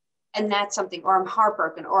depressed? And that's something, or I'm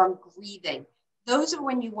heartbroken, or I'm grieving. Those are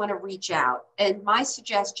when you want to reach out. And my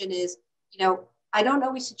suggestion is, I don't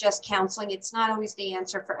always suggest counseling. It's not always the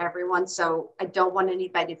answer for everyone. So I don't want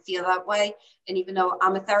anybody to feel that way. And even though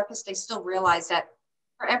I'm a therapist, I still realize that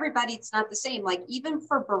for everybody, it's not the same. Like even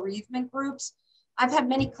for bereavement groups, I've had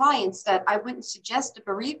many clients that I wouldn't suggest a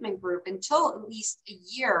bereavement group until at least a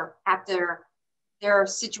year after their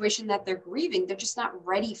situation that they're grieving. They're just not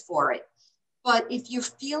ready for it. But if you're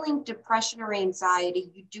feeling depression or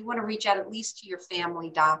anxiety, you do want to reach out at least to your family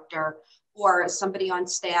doctor or somebody on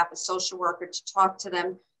staff, a social worker, to talk to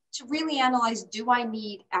them to really analyze, do I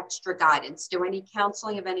need extra guidance? Do I need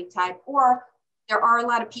counseling of any type? Or there are a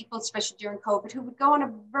lot of people, especially during COVID, who would go on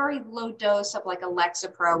a very low dose of like a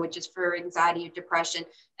Lexapro, which is for anxiety or depression.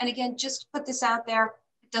 And again, just to put this out there,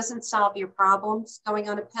 it doesn't solve your problems going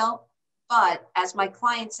on a pill. But as my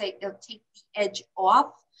clients say, it'll take the edge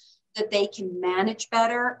off, that they can manage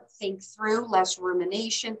better, think through, less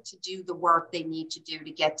rumination to do the work they need to do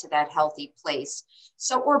to get to that healthy place.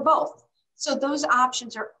 So, or both. So those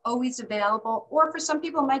options are always available. Or for some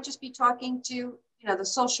people, it might just be talking to the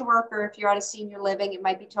social worker. If you're at a senior living, it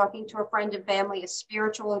might be talking to a friend and family, a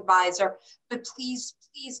spiritual advisor, but please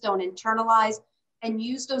don't internalize. and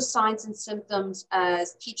use those signs and symptoms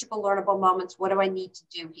as teachable, learnable moments. What do I need to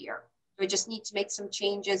do here? Do I just need to make some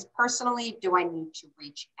changes personally? Do I need to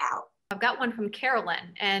reach out? I've got one from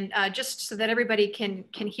Carolyn, and just so that everybody can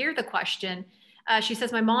hear the question, she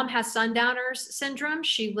says, my mom has sundowner's syndrome.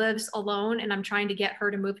 She lives alone, and I'm trying to get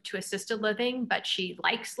her to move to assisted living, but she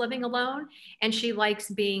likes living alone, and she likes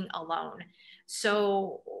being alone.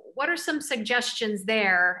 So what are some suggestions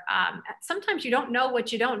there? Sometimes you don't know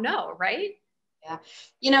what you don't know, right? Yeah.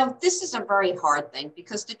 You know, this is a very hard thing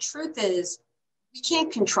because the truth is we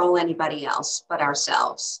can't control anybody else but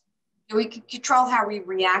ourselves. We can control how we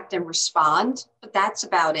react and respond, but that's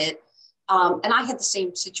about it. And I had the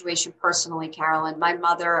same situation personally, Carolyn. My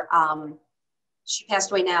mother, she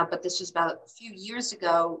passed away now, but this was about a few years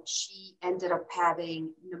ago. She ended up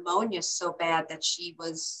having pneumonia so bad that she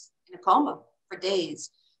was in a coma for days.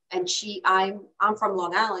 And I'm from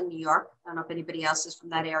Long Island, New York. I don't know if anybody else is from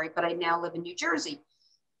that area, but I now live in New Jersey.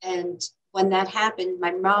 And when that happened,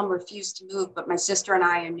 my mom refused to move, but my sister and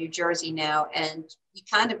I are in New Jersey now. And we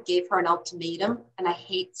kind of gave her an ultimatum. And I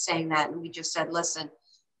hate saying that. And we just said, listen,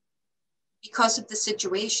 because of the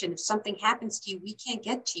situation, if something happens to you, we can't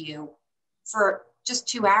get to you for just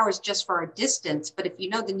 2 hours just for a distance. But if you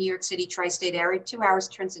know the New York City tri-state area, 2 hours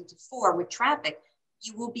turns into 4 with traffic,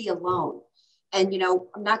 you will be alone. And, you know,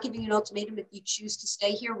 I'm not giving you an ultimatum. If you choose to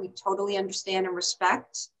stay here, we totally understand and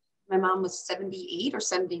respect. My mom was 78 or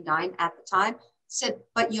 79 at the time, said,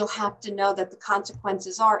 but you'll have to know that the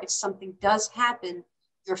consequences are if something does happen,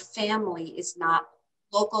 your family is not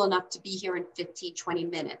local enough to be here in 15, 20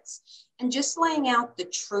 minutes. And just laying out the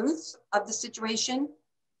truth of the situation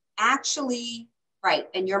actually, right,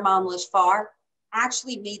 and your mom lives far,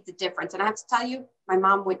 actually made the difference. And I have to tell you, my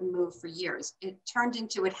mom wouldn't move for years. It turned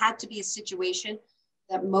into, it had to be a situation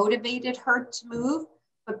that motivated her to move.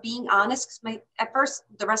 But being honest, because at first,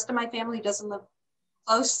 the rest of my family doesn't live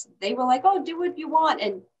close. They were like, oh, do what you want.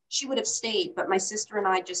 And she would have stayed. But my sister and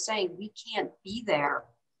I just saying, we can't be there.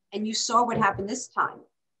 And you saw what happened this time.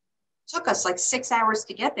 It took us like 6 hours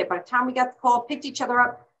to get there. By the time we got the call, picked each other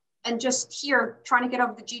up, and just here trying to get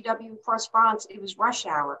over the GW across Bronx, it was rush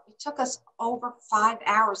hour. It took us over 5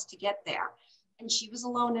 hours to get there. And she was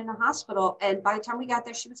alone in a hospital. And by the time we got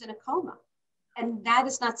there, she was in a coma. And that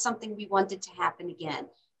is not something we wanted to happen again.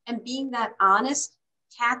 And being that honest,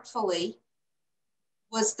 tactfully,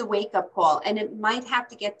 was the wake-up call. And it might have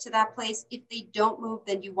to get to that place. If they don't move,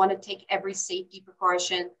 then you want to take every safety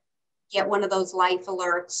precaution, get one of those life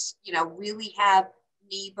alerts, you know, really have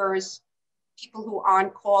neighbors, people who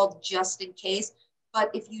aren't called just in case. But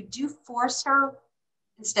if you do force her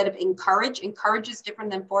instead of encourage is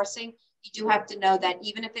different than forcing. You do have to know that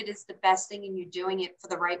even if it is the best thing and you're doing it for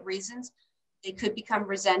the right reasons, they could become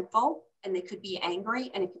resentful and they could be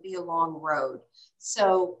angry and it could be a long road.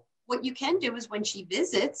 So what you can do is when she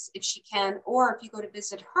visits, if she can, or if you go to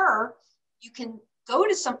visit her, you can go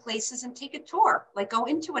to some places and take a tour, like go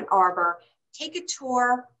into an arbor, take a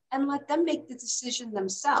tour and let them make the decision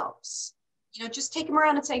themselves. You know, just take them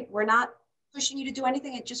around and say, we're not pushing you to do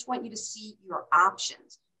anything. I just want you to see your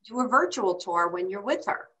options. Do a virtual tour when you're with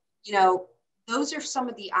her. You know, those are some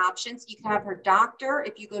of the options. You can have her doctor,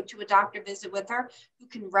 if you go to a doctor visit with her, who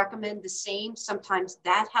can recommend the same. Sometimes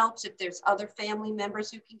that helps. If there's other family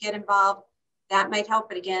members who can get involved, that might help.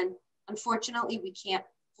 But again, unfortunately, we can't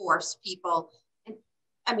force people. And,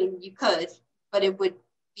 I mean, you could, but it would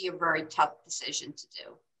be a very tough decision to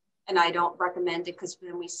do. And I don't recommend it because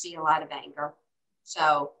then we see a lot of anger.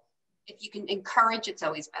 So if you can encourage, it's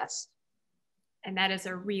always best. And that is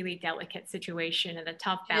a really delicate situation and a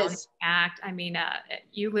tough balancing act. I mean,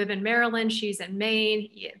 you live in Maryland, she's in Maine.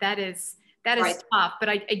 That is right. Tough. But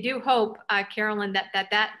I do hope, Carolyn,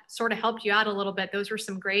 that sort of helped you out a little bit. Those were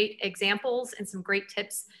some great examples and some great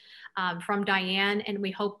tips from Diane. And we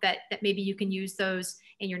hope that maybe you can use those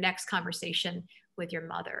in your next conversation with your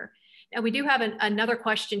mother. Now, we do have another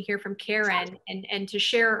question here from Karen, and to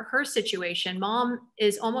share her situation. Mom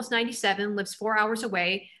is almost 97, lives 4 hours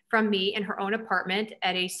away from me in her own apartment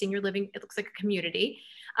at a senior living, it looks like a community.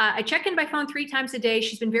 I check in by phone 3 times a day.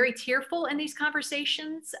 She's been very tearful in these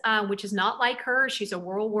conversations, which is not like her. She's a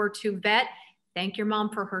World War II vet. Thank your mom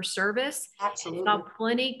for her service. Absolutely. Saw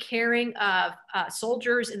plenty caring of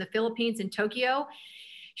soldiers in the Philippines and Tokyo.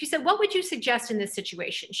 She said, what would you suggest in this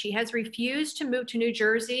situation? She has refused to move to New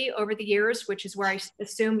Jersey over the years, which is where I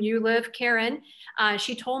assume you live, Karen.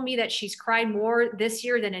 She told me that she's cried more this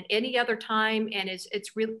year than at any other time, and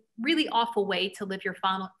it's really awful way to live your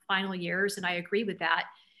final years, and I agree with that.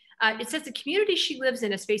 It says the community she lives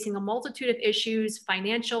in is facing a multitude of issues,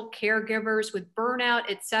 financial, caregivers with burnout,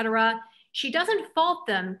 etc. She doesn't fault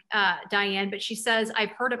them, Diane, but she says,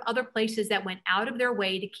 I've heard of other places that went out of their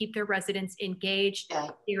way to keep their residents engaged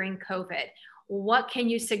during COVID. What can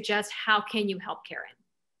you suggest? How can you help Karen?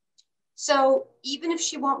 So even if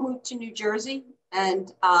she won't move to New Jersey,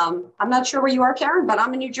 and I'm not sure where you are, Karen, but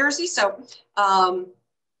I'm in New Jersey. So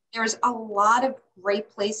there's a lot of great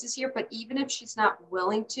places here, but even if she's not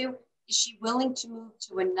willing to, is she willing to move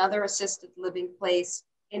to another assisted living place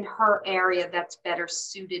in her area that's better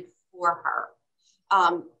suited for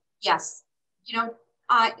her? Yes, you know,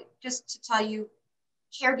 just to tell you,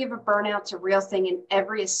 caregiver burnout's a real thing in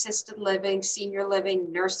every assisted living, senior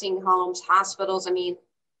living, nursing homes, hospitals. I mean,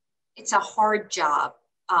 it's a hard job.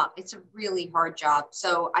 It's a really hard job.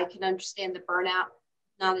 So I can understand the burnout.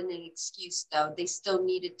 Not an excuse though. They still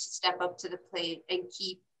needed to step up to the plate and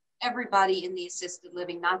keep everybody in the assisted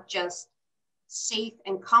living, not just safe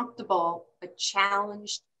and comfortable, but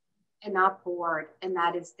challenged and not bored. And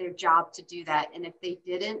that is their job to do that. And if they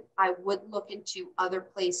didn't, I would look into other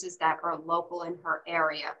places that are local in her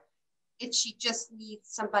area. If she just needs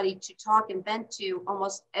somebody to talk and vent to,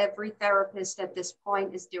 almost every therapist at this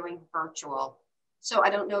point is doing virtual. So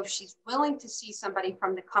I don't know if she's willing to see somebody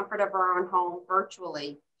from the comfort of her own home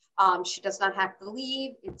virtually. She does not have to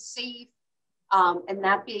leave, it's safe. And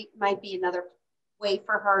that might be another way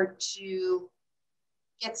for her to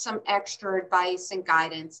get some extra advice and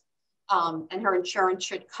guidance. And her insurance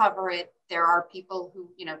should cover it. There are people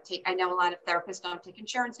who, I know a lot of therapists don't take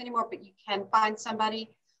insurance anymore, but you can find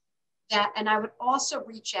somebody that. And I would also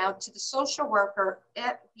reach out to the social worker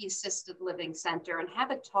at the assisted living center and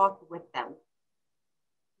have a talk with them.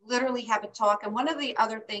 Literally have a talk. And one of the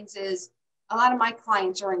other things is a lot of my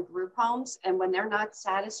clients are in group homes, and when they're not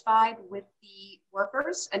satisfied with the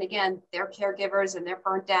workers, and again, they're caregivers and they're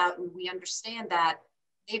burnt out, and we understand that,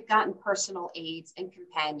 they've gotten personal aides and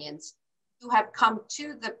companions who have come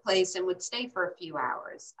to the place and would stay for a few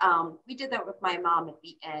hours. We did that with my mom at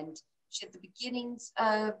the end. She had the beginnings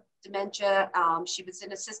of dementia. She was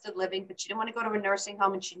in assisted living, but she didn't want to go to a nursing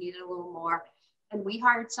home and she needed a little more. And we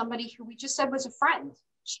hired somebody who we just said was a friend.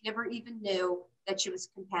 She never even knew that she was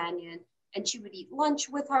a companion. And she would eat lunch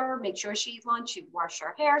with her, make sure she ate lunch. She'd wash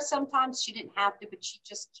her hair sometimes. She didn't have to, but she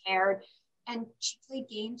just cared. And she played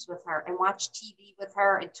games with her and watched TV with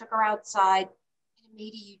her and took her outside. And it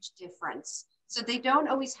made a huge difference. So they don't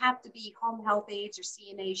always have to be home health aides or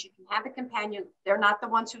CNAs. You can have a companion. They're not the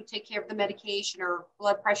ones who take care of the medication or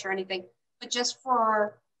blood pressure or anything, but just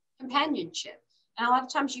for companionship. And a lot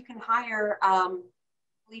of times you can hire,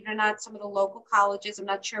 believe it or not, some of the local colleges. I'm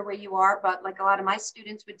not sure where you are, but like a lot of my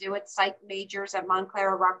students would do it, psych majors at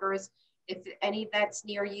Montclair or Rutgers. If any of that's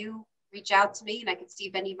near you, reach out to me and I can see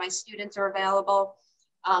if any of my students are available.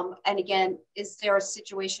 And again, is there a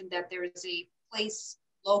situation that there is a place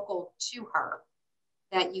local to her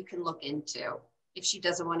that you can look into if she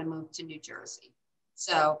doesn't want to move to New Jersey?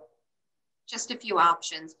 So just a few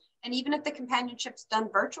options. And even if the companionship's done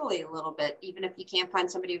virtually a little bit, even if you can't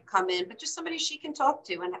find somebody to come in, but just somebody she can talk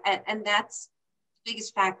to. And that's the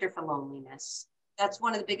biggest factor for loneliness. That's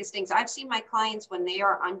one of the biggest things. I've seen my clients when they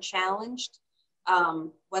are unchallenged,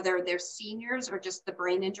 whether they're seniors or just the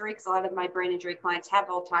brain injury, because a lot of my brain injury clients have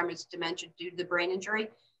Alzheimer's, dementia due to the brain injury.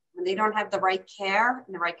 When they don't have the right care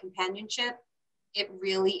and the right companionship, it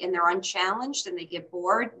really, and they're unchallenged and they get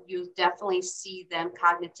bored, you definitely see them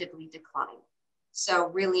cognitively decline. So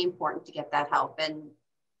really important to get that help. And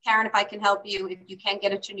Karen, if I can help you, if you can't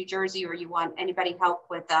get her to New Jersey or you want anybody help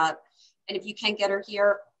with that, and if you can't get her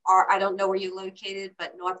here, or I don't know where you're located,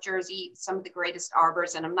 but North Jersey, some of the greatest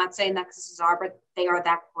arbors, and I'm not saying that because this is arbor, they are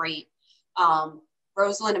that great.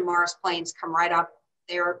 Roseland and Morris Plains come right up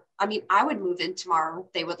there. I mean, I would move in tomorrow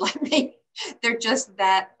if they would let me. They're just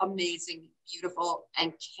that amazing, beautiful,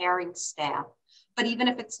 and caring staff. But even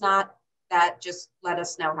if it's not that, just let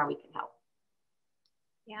us know how we can help.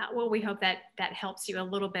 Yeah, well, we hope that that helps you a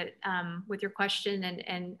little bit with your question.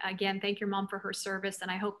 And again, thank your mom for her service. And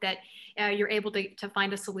I hope that you're able to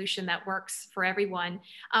find a solution that works for everyone.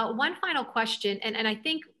 One final question, and I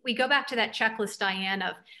think we go back to that checklist, Diane,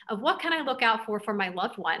 of what can I look out for my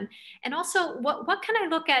loved one? And also, what can I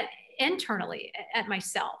look at internally at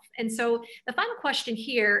myself? And so the final question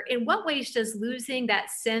here, in what ways does losing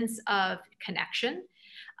that sense of connection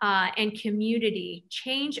and community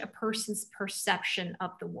change a person's perception of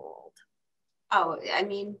the world? Oh, I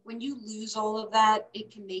mean, when you lose all of that, it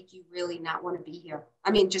can make you really not want to be here. I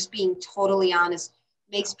mean, just being totally honest,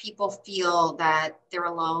 makes people feel that they're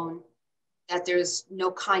alone, that there's no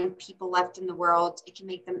kind people left in the world. It can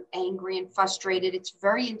make them angry and frustrated. It's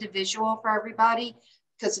very individual for everybody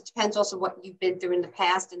because it depends also what you've been through in the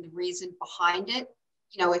past and the reason behind it.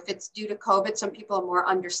 you know, if it's due to COVID, some people are more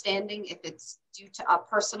understanding. If it's due to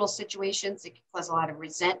personal situations, it can cause a lot of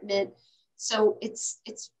resentment. So it's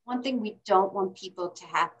one thing we don't want people to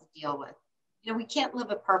have to deal with. You know, we can't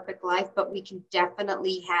live a perfect life, but we can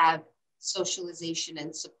definitely have socialization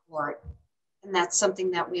and support. And that's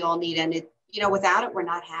something that we all need. And it, you know, without it, we're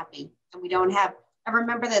not happy. And we don't have, I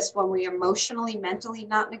remember this, when we're emotionally, mentally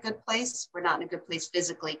not in a good place, we're not in a good place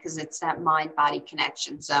physically, because it's that mind-body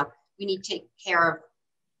connection. So we need to take care of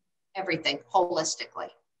everything holistically.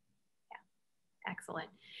 Yeah. Excellent.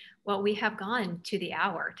 Well, we have gone to the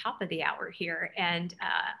hour, top of the hour here, and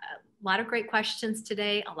a lot of great questions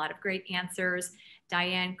today, a lot of great answers.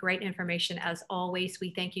 Diane, great information as always.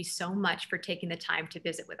 We thank you so much for taking the time to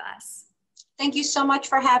visit with us. Thank you so much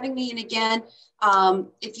for having me. And again,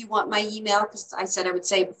 if you want my email, because I said I would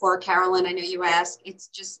say before, Carolyn, I know you asked, it's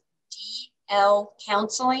just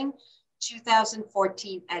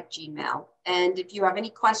dlcounseling2014@gmail. And if you have any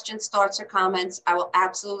questions, thoughts, or comments, I will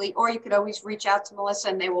absolutely, or you could always reach out to Melissa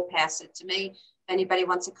and they will pass it to me. If anybody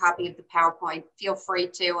wants a copy of the PowerPoint, feel free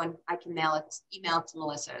to, and I can email it to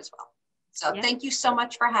Melissa as well. So yeah. Thank you so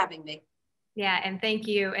much for having me. Yeah, and thank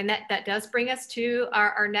you. And that does bring us to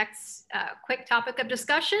our next quick topic of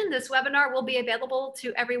discussion. This webinar will be available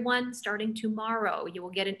to everyone starting tomorrow. You will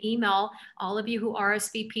get an email, all of you who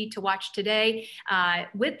RSVP to watch today,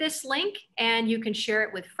 with this link, and you can share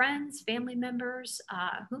it with friends, family members,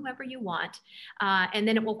 whomever you want. And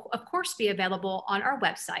then it will, of course, be available on our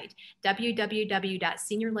website,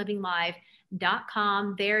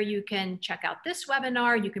 www.seniorlivinglive.com. There you can check out this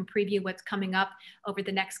webinar. You can preview what's coming up over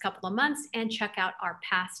the next couple of months and check out our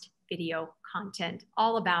past video content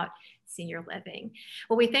all about senior living.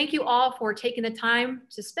 Well, we thank you all for taking the time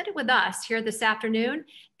to spend it with us here this afternoon.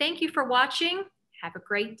 Thank you for watching. Have a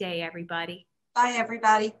great day, everybody. Bye,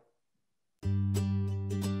 everybody.